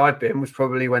excited I've been was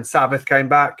probably when Sabbath came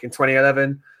back in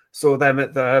 2011. Saw them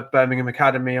at the Birmingham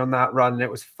Academy on that run, and it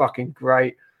was fucking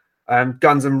great.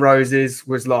 Guns N' Roses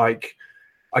was like,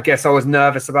 I guess I was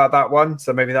nervous about that one,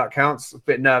 so maybe that counts. A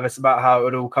bit nervous about how it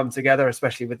would all come together,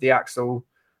 especially with the Axl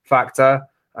factor.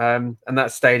 And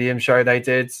that stadium show they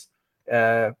did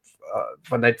when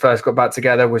they first got back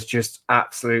together was just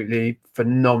absolutely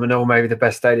phenomenal. Maybe the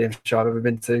best stadium show I've ever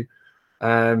been to.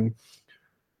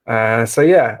 So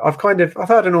yeah, I've had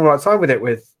an all right time with it,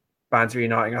 with bands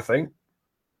reuniting, I think.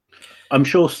 I'm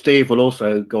sure Steve will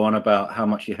also go on about how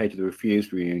much he hated the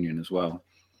Refused reunion as well.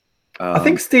 I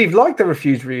think Steve liked the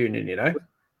Refused reunion,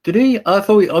 Did he? I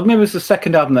remember it was the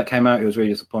second album that came out he was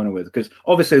really disappointed with, because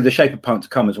obviously The Shape of Punk to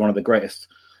Come is one of the greatest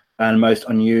and most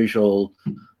unusual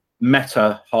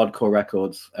meta hardcore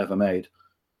records ever made.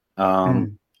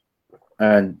 And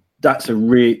that's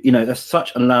that's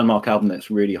such a landmark album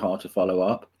that's really hard to follow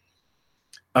up.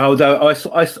 Although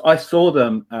I saw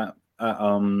them at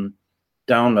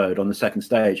Download on the second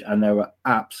stage, and they were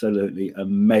absolutely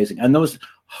amazing. And there was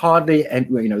hardly any,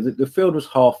 the field was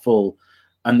half full,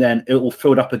 and then it all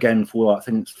filled up again for, I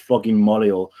think it's Flogging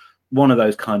Molly or one of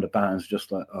those kind of bands,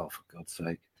 just like, oh, for God's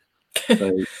sake.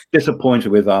 So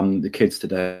disappointed with the kids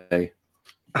today.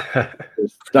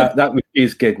 that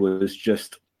Refused gig was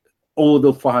just all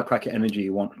the firecracker energy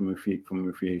you want from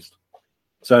Refused.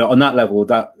 So on that level,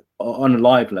 that on a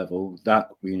live level, that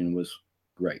reunion was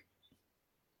great.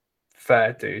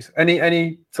 Fair dues.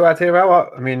 Any to add here,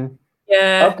 Al? I mean,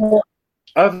 yeah,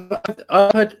 I've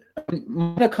had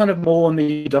kind of more on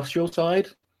the industrial side.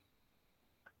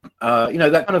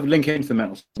 That kind of link into the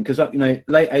metal because late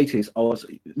 80s I was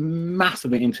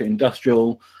massively into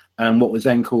industrial and what was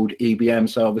then called EBM.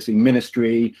 So obviously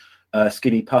Ministry,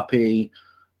 Skinny Puppy,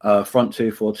 Front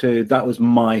 242. That was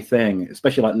my thing,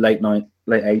 especially like late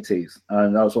 80s,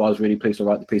 and that was why I was really pleased to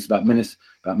write the piece about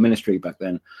Ministry back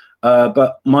then.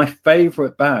 But my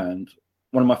favorite band,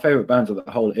 one of my favorite bands of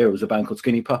the whole era, was a band called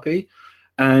Skinny Puppy.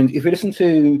 And if you listen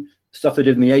to stuff they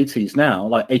did in the 80s now,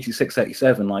 like 86,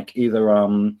 87, like either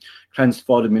Cleanse,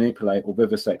 and Manipulate or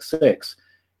Vivisex 6,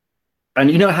 and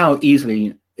you know how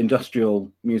easily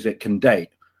industrial music can date.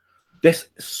 This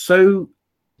is so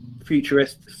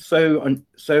futuristic, so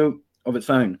of its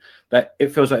own that it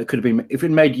feels like it could have been. If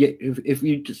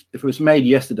it was made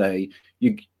yesterday,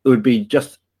 it would be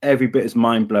just every bit as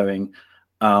mind blowing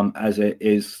as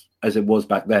it was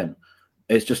back then.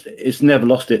 It's never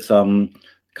lost its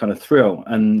kind of thrill,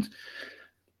 and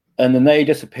then they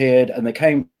disappeared and they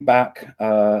came back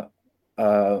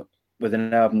with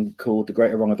an album called The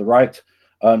Greater Wrong of the Right.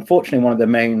 Unfortunately, one of their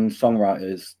main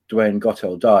songwriters, Dwayne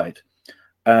Gottel, died,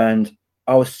 and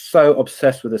I was so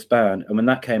obsessed with this band. And when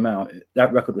that came out,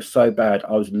 that record was so bad,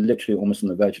 I was literally almost on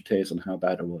the verge of tears on how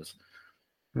bad it was.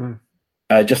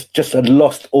 Just had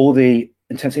lost all the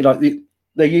intensity. Like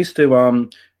they used to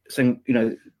sing,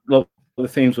 a lot of the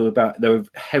themes were about, they were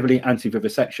heavily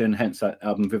anti-vivisection, hence that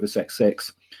album Vivisex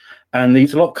 6. And they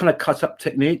used a lot of kind of cut up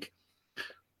technique.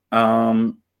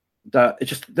 That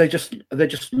they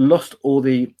just lost all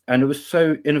the, and it was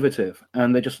so innovative,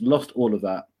 and they just lost all of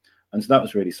that. And so that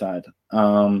was really sad.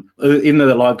 Even though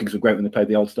the live gigs were great when they played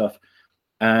the old stuff,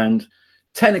 and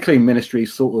technically Ministry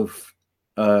sort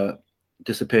of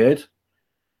disappeared.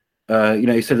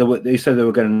 He said they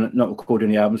were going to not record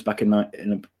any albums back in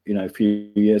a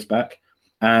few years back,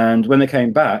 and when they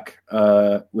came back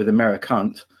with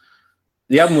Americant,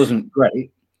 the album wasn't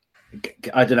great.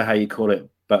 I don't know how you call it,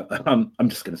 but I'm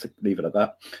just going to leave it at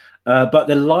that. But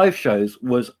the live shows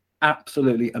was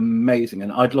absolutely amazing,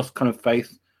 and I'd lost kind of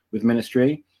faith with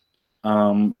Ministry.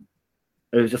 It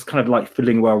was just kind of like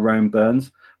fiddling while Rome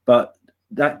burns. But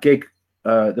that gig,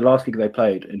 the last gig they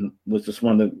played, was just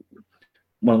one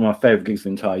of my favorite gigs of the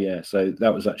entire year. So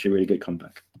that was actually a really good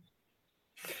comeback.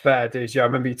 Fair dues. Yeah, I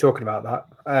remember you talking about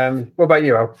that. What about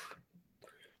you, Al?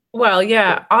 Well,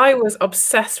 yeah, I was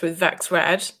obsessed with Vex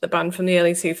Red, the band from the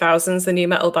early 2000s, the new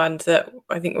metal band that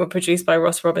I think were produced by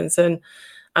Ross Robinson.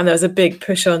 And there was a big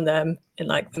push on them in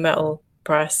like the metal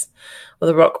press or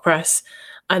the rock press.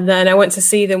 And then I went to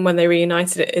see them when they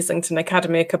reunited at Islington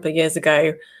Academy a couple of years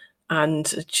ago,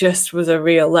 and it just was a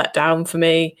real letdown for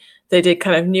me. They did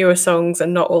kind of newer songs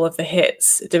and not all of the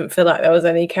hits. It didn't feel like there was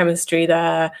any chemistry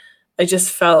there. I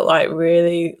just felt like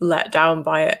really let down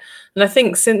by it. And I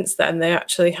think since then they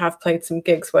actually have played some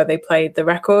gigs where they played the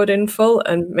record in full,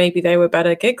 and maybe they were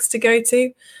better gigs to go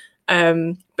to.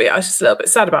 But yeah, I was just a little bit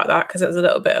sad about that because it was a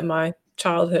little bit of my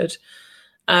childhood.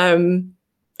 And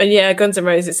yeah, Guns N'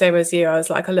 Roses, same as you. I was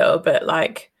like a little bit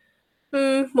like,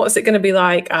 what's it going to be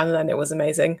like? And then it was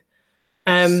amazing.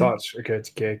 Such a good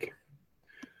gig.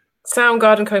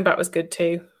 Soundgarden coming back was good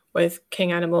too with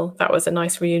King Animal. That was a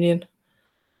nice reunion.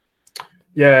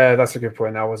 Yeah, that's a good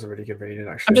point. That was a really good reunion,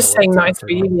 actually. I'm just saying nice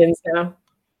reunions now.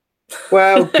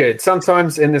 Well, good.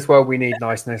 Sometimes in this world we need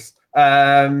niceness.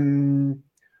 I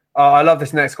love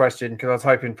this next question because I was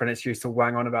hoping for an excuse to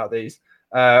wang on about these.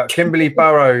 Kimberly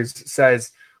Burrows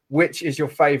says, which is your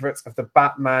favourite of the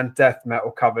Batman death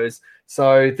metal covers?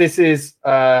 So this is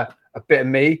a bit of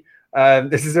me.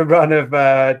 This is a run of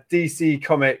DC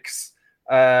Comics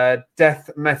death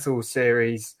metal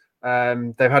series.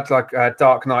 They've had like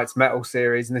Dark Knight's metal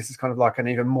series, and this is kind of like an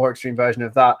even more extreme version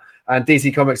of that. And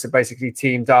DC Comics have basically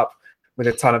teamed up with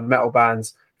a ton of metal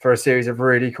bands for a series of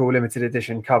really cool limited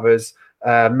edition covers.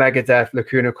 Megadeth,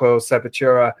 Lacuna Coil,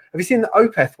 Sepultura. Have you seen the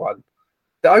Opeth one?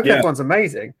 The Opeth one's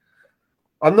amazing.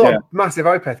 I'm not a massive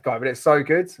Opeth guy, but it's so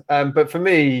good. But for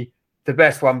me, the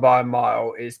best one by a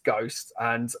mile is Ghost.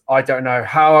 And I don't know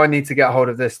how I need to get hold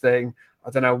of this thing. I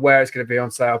don't know where it's going to be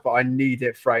on sale, but I need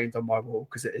it framed on my wall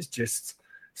because it is just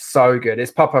so good.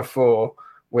 It's Papa 4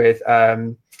 with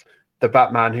the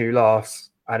Batman Who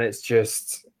Laughs, and it's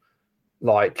just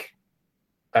like,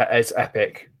 it's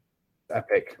epic.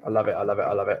 Epic. I love it. I don't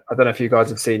know if you guys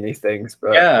have seen these things,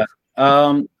 but yeah.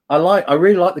 I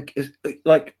really like the,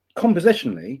 like,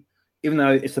 compositionally, even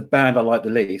though it's a band I like the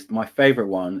least, my favorite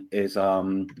one is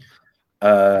Dream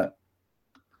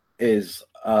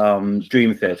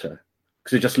Theater,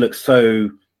 because it just looks so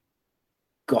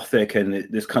gothic, and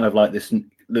there's kind of like this,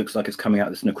 looks like it's coming out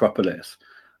of this necropolis.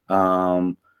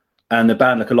 And the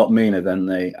band look a lot meaner than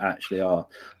they actually are.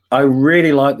 I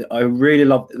really love the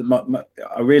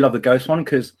Ghost one,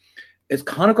 because it's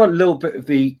kind of got a little bit of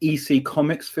the EC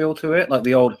Comics feel to it, like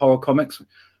the old horror comics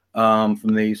from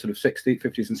the sort of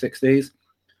 50s and 60s.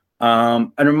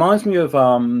 And it reminds me of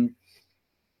that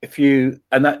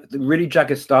really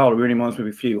jagged style really reminds me of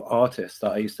a few artists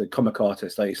that comic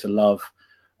artists I used to love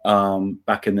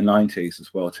back in the 90s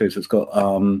as well too. So it's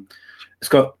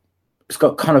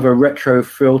got kind of a retro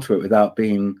feel to it without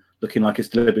looking like it's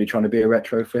deliberately trying to be a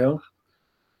retro feel.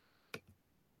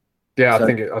 Yeah, so, I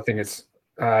think it's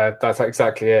that's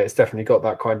exactly it. It's definitely got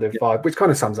that kind of vibe, which kind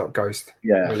of sums up Ghost.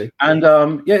 Yeah, really. And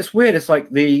it's weird. It's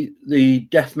like the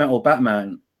death metal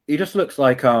Batman. He just looks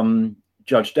like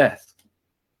Judge Death.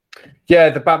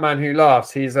 Yeah, the Batman Who Laughs.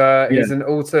 He's an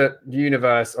alternate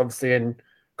universe, obviously in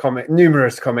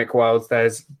numerous comic worlds.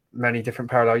 There's many different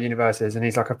parallel universes, and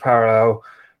he's like a parallel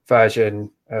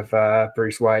version of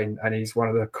Bruce Wayne, and he's one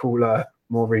of the cooler,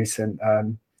 more recent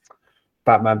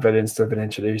Batman villains to have been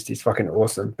introduced. He's fucking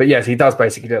awesome. But yes, he does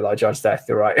basically look like Judge Death.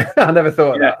 You're right. I never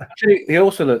thought of that. Actually, he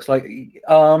also looks like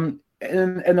in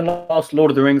the last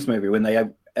Lord of the Rings movie when they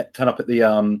turn up at the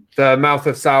Mouth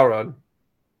of Sauron.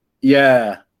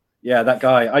 Yeah, that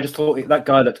guy. I just thought that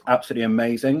guy looked absolutely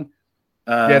amazing.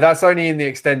 Yeah, that's only in the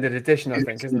extended edition, I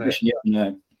think, isn't it? Yeah,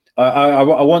 no. I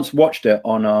once watched it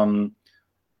on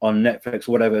Netflix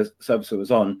or whatever service it was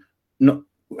on.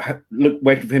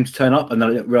 Waiting for him to turn up, and then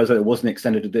I realized that it was an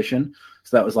extended edition.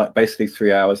 So that was like basically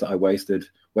 3 hours that I wasted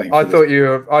waiting. I thought you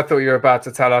were about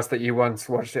to tell us that you once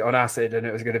watched it on acid and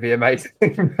it was going to be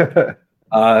amazing.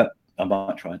 I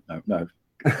might try. No.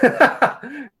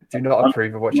 Do not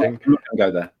approve of watching. I'm not going to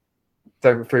go there.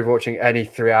 Don't approve of watching any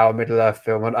 3 hour Middle Earth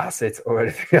film on acid or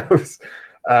anything else.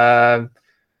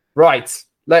 Right.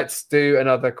 Let's do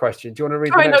another question. Do you want to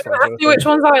read the next one? Ask you which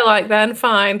ones I like then.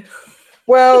 Fine.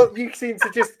 Well, you seem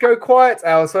to just go quiet,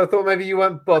 Al, so I thought maybe you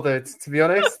weren't bothered, to be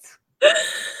honest.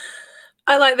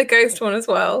 I like the Ghost one as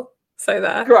well. So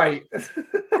there. Great.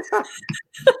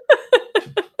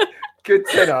 Good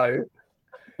to know.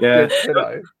 Yeah. Good to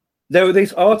know. There were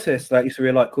these artists that I used to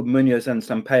really like called Munoz and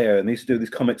Sampaio, and they used to do these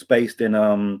comics based in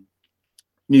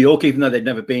New York, even though they'd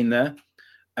never been there.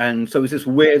 And so it was this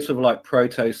weird sort of like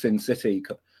proto Sin City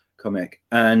comic.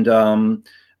 And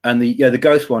the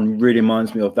Ghost one really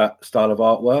reminds me of that style of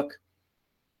artwork.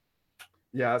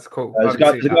 Yeah, that's cool. There's a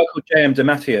guy called J.M.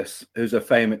 DeMatteis, who's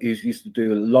used to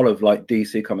do a lot of like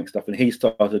DC comic stuff, and he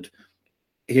started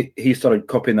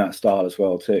copying that style as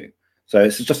well too. So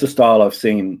it's just a style I've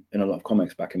seen in a lot of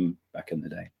comics back in the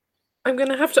day. I'm going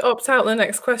to have to opt out the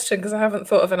next question because I haven't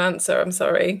thought of an answer. I'm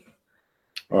sorry.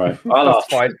 All right, I'll ask.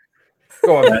 Fine.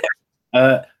 Go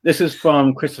on. This is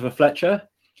from Christopher Fletcher,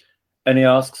 and he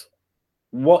asks,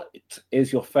 what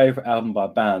is your favorite album by a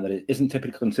band that isn't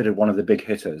typically considered one of the big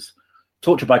hitters?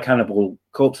 Tortured by Cannibal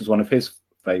Corpse is one of his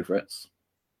favorites,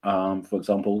 for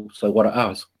example. So what are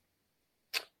ours?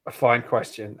 A fine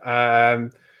question.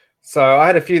 So I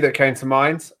had a few that came to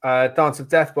mind. Dance of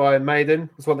Death by Maiden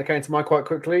was one that came to mind quite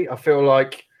quickly. I feel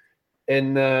like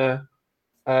I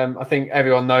think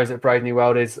everyone knows that Brave New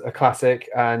World is a classic,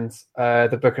 and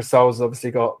the Book of Souls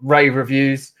obviously got rave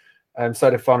reviews. So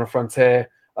did Final Frontier.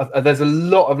 There's a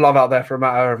lot of love out there for A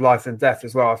Matter of Life and Death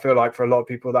as well. I feel like for a lot of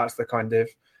people, that's the kind of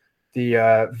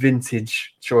the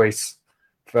vintage choice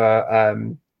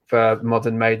for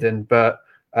modern Maiden. But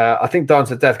I think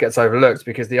Dance of Death gets overlooked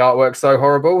because the artwork's so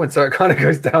horrible, and so it kind of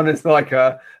goes down as like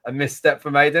a misstep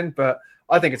for Maiden. But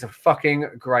I think it's a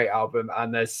fucking great album,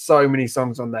 and there's so many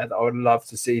songs on there that I would love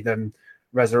to see them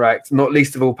resurrect, not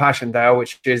least of all Passchendaele,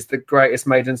 which is the greatest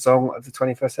Maiden song of the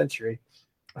 21st century.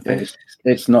 I think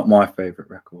it's not my favorite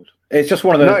record. It's just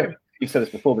one of those. No. You said this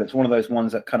before, but it's one of those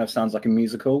ones that kind of sounds like a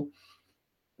musical.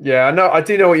 Yeah, I know. I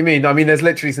do know what you mean. I mean, there's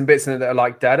literally some bits in it that are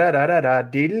like da da da da da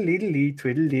diddle diddle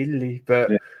twiddle diddle.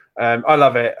 But I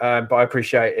love it. But I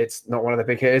appreciate it's not one of the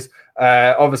big hitters.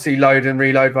 Obviously, Load and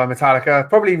Reload by Metallica.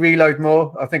 Probably Reload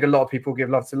more. I think a lot of people give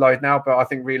love to Load now, but I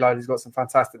think Reload has got some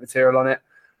fantastic material on it.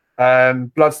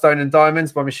 Bloodstone and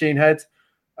Diamonds by Machine Head.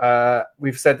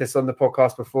 We've said this on the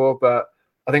podcast before, but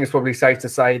I think it's probably safe to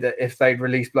say that if they'd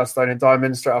released Bloodstone and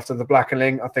Diamonds straight after the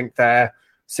Blackening, I think their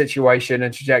situation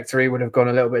and trajectory would have gone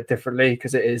a little bit differently,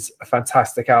 because it is a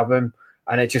fantastic album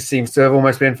and it just seems to have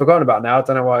almost been forgotten about now. I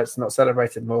don't know why it's not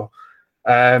celebrated more.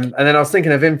 And then I was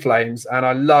thinking of In Flames, and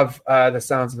I love the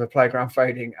Sounds of a Playground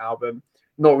Fading album.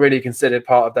 not really considered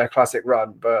part of their classic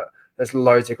run, but there's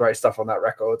loads of great stuff on that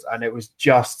record. And it was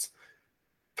just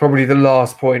probably the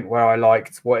last point where I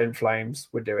liked what In Flames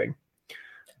were doing.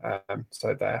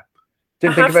 So there.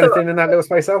 Didn't think of anything in that little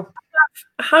space, though?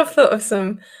 I have thought of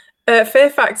some. Fear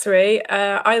Factory,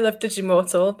 I love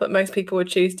Digimortal, but most people would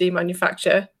choose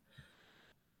Demanufacture.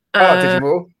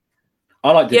 Digimortal.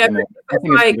 I like Digimortal. Yeah, I think it's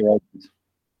underrated.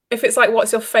 If it's like,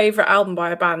 what's your favourite album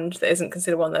by a band that isn't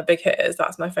considered one of their big hitters,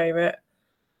 that's my favourite.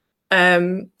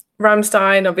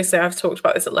 Rammstein, obviously, I've talked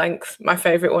about this at length. My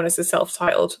favourite one is the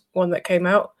self-titled one that came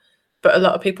out. But a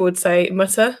lot of people would say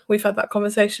Mutter. We've had that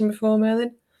conversation before,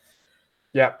 Merlin.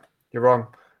 Yeah, you're wrong.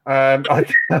 I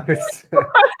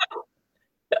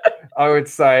would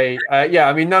say,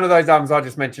 I mean, none of those albums I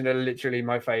just mentioned are literally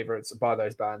my favourites by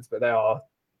those bands, but they are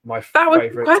my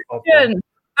favourites of them.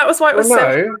 That was why it was so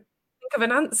hard to think of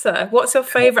an answer. What's your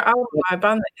favourite album by a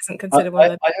band that isn't considered one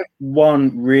of them? I have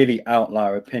one really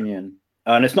outlier opinion,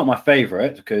 and it's not my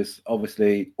favourite because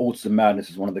obviously Autumn Madness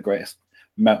is one of the greatest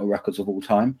metal records of all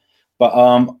time. But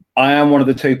I am one of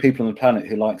the two people on the planet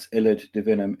who likes Illid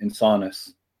Divinum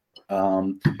Insanus.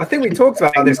 I think we talked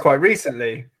about this quite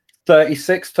recently.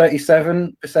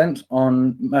 37%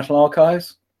 on Metal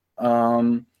Archives.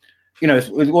 It's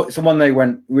the one they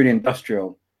went really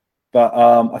industrial. But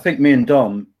I think me and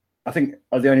Dom, are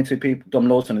the only two people, Dom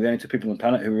Lawson are the only two people on the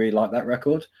planet who really like that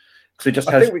record. Because it just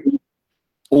has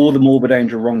all the Morbid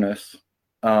Angel wrongness.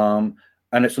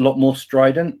 And it's a lot more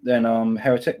strident than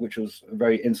Heretic, which was a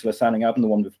very insular sounding album, the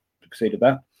one that preceded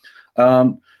that.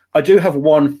 I do have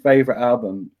one favourite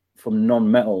album from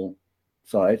non-metal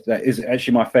side that is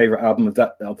actually my favourite album of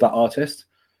that artist.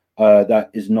 That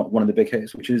is not one of the big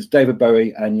hits, which is David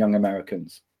Bowie and Young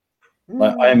Americans.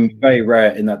 Like, I am very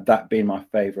rare in that being my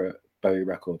favourite Bowie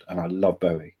record, and I love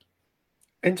Bowie.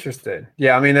 Interesting.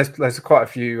 Yeah, I mean, there's quite a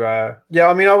few. I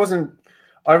mean,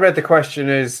 I read the question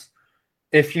is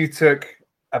if you took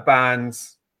a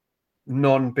band's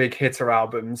non-big hitter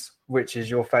albums, which is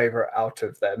your favourite out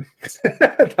of them? That's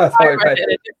I read it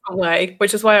in a different way,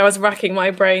 which is why I was racking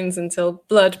my brains until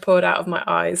blood poured out of my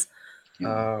eyes.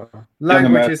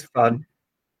 Language is fun.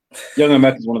 Young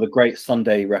America is one of the great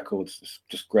Sunday records. It's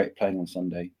just great playing on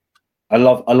Sunday. I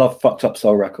love fucked up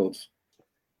soul records.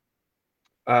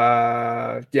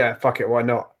 Yeah, fuck it, why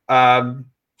not?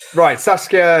 Right,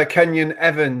 Saskia Kenyon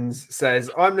Evans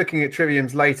says, I'm looking at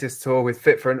Trivium's latest tour with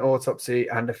Fit for an Autopsy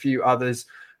and a few others.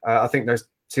 I think those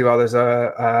two others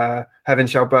are Heaven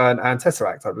Shall Burn and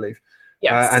Tesseract, I believe.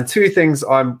 Yes. And two things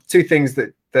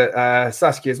that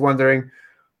Saskia is wondering.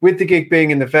 With the gig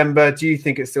being in November, do you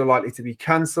think it's still likely to be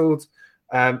cancelled?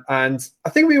 And I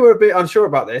think we were a bit unsure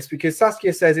about this because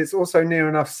Saskia says it's also near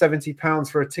enough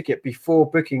 £70 for a ticket before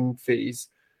booking fees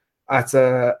at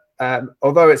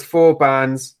although it's 4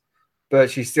 bands, but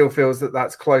she still feels that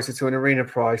that's closer to an arena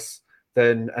price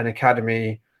than an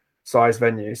academy size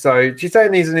venue. So she's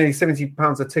saying these are nearly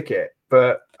 £70 a ticket,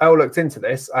 but Elle looked into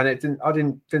this and I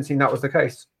didn't think that was the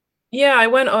case. Yeah, I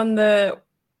went on the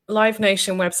Live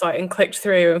Nation website and clicked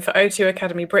through, and for O2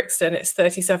 Academy Brixton it's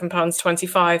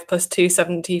 £37.25 plus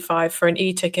 £2.75 for an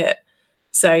e-ticket.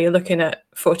 So you're looking at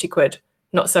 40 quid,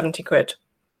 not 70 quid.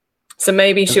 So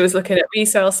maybe she was looking at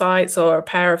resale sites or a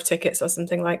pair of tickets or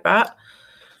something like that.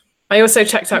 I also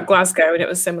checked out Glasgow and it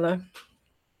was similar.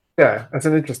 Yeah, that's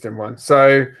an interesting one.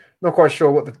 So not quite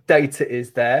sure what the data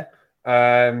is there.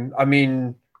 I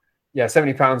mean, yeah,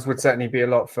 £70 would certainly be a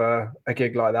lot for a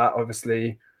gig like that.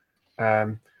 Obviously,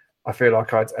 I feel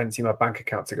like I'd empty my bank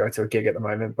account to go to a gig at the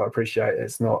moment, but I appreciate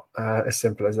it's not as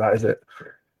simple as that, is it?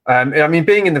 I mean,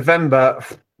 being in November,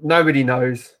 nobody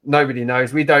knows.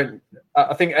 We don't.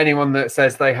 I think anyone that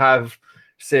says they have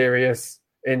serious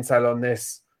intel on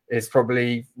this is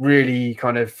probably really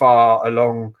kind of far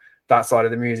along that side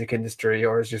of the music industry,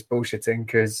 or is just bullshitting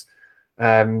because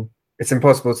it's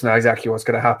impossible to know exactly what's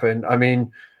going to happen. I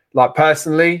mean, like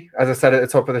personally, as I said at the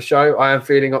top of the show, I am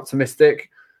feeling optimistic.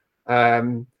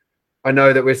 I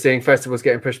know that we're seeing festivals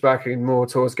getting pushed back and more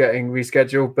tours getting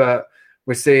rescheduled, but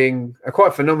we're seeing a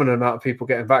quite phenomenal amount of people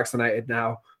getting vaccinated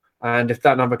now. And if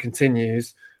that number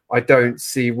continues, I don't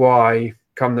see why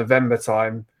come November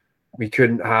time, we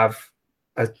couldn't have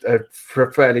a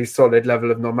fairly solid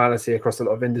level of normality across a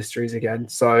lot of industries again.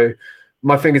 So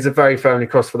my fingers are very firmly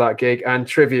crossed for that gig, and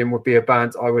Trivium would be a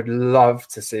band I would love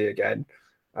to see again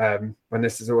when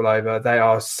this is all over. They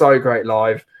are so great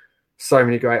live, so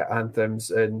many great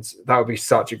anthems, and that would be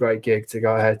such a great gig to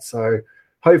go ahead. So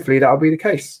hopefully that'll be the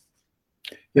case.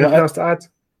 Anything else to add?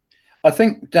 I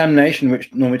think Damnation,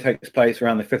 which normally takes place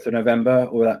around the 5th of November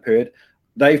or that period,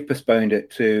 they've postponed it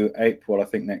to April, I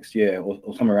think, next year or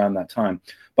somewhere around that time.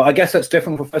 But I guess that's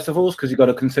different for festivals because you've got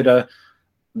to consider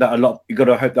that you got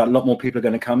to hope that a lot more people are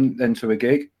going to come then to a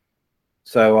gig.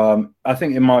 So I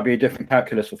think it might be a different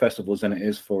calculus for festivals than it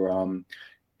is for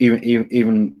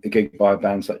even a gig by a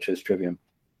band such as Trivium.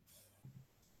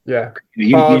 Yeah,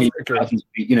 you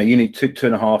need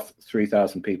 2,500,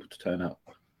 3,000 people to turn up.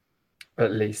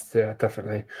 At least, yeah,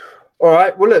 definitely. All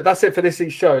right, well, look, that's it for this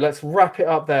week's show. Let's wrap it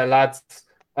up there, lads.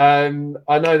 I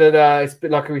know that it's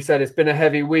been, like we said, it's been a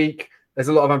heavy week. There's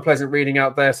a lot of unpleasant reading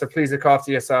out there, so please look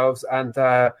after yourselves. And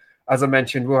as I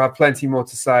mentioned, we'll have plenty more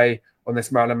to say on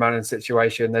this Marilyn Manson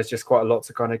situation. There's just quite a lot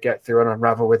to kind of get through and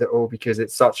unravel with it all, because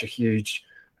it's such a huge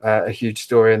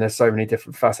story and there's so many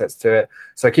different facets to it.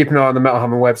 So keep an eye on the Metal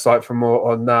Hammer website for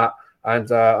more on that.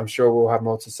 And I'm sure we'll have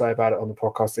more to say about it on the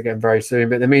podcast again very soon.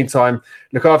 But in the meantime,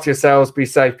 look after yourselves, be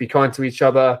safe, be kind to each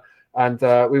other, and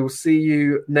we will see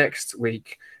you next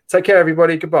week. Take care,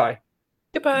 everybody. Goodbye.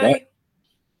 Goodbye. Bye.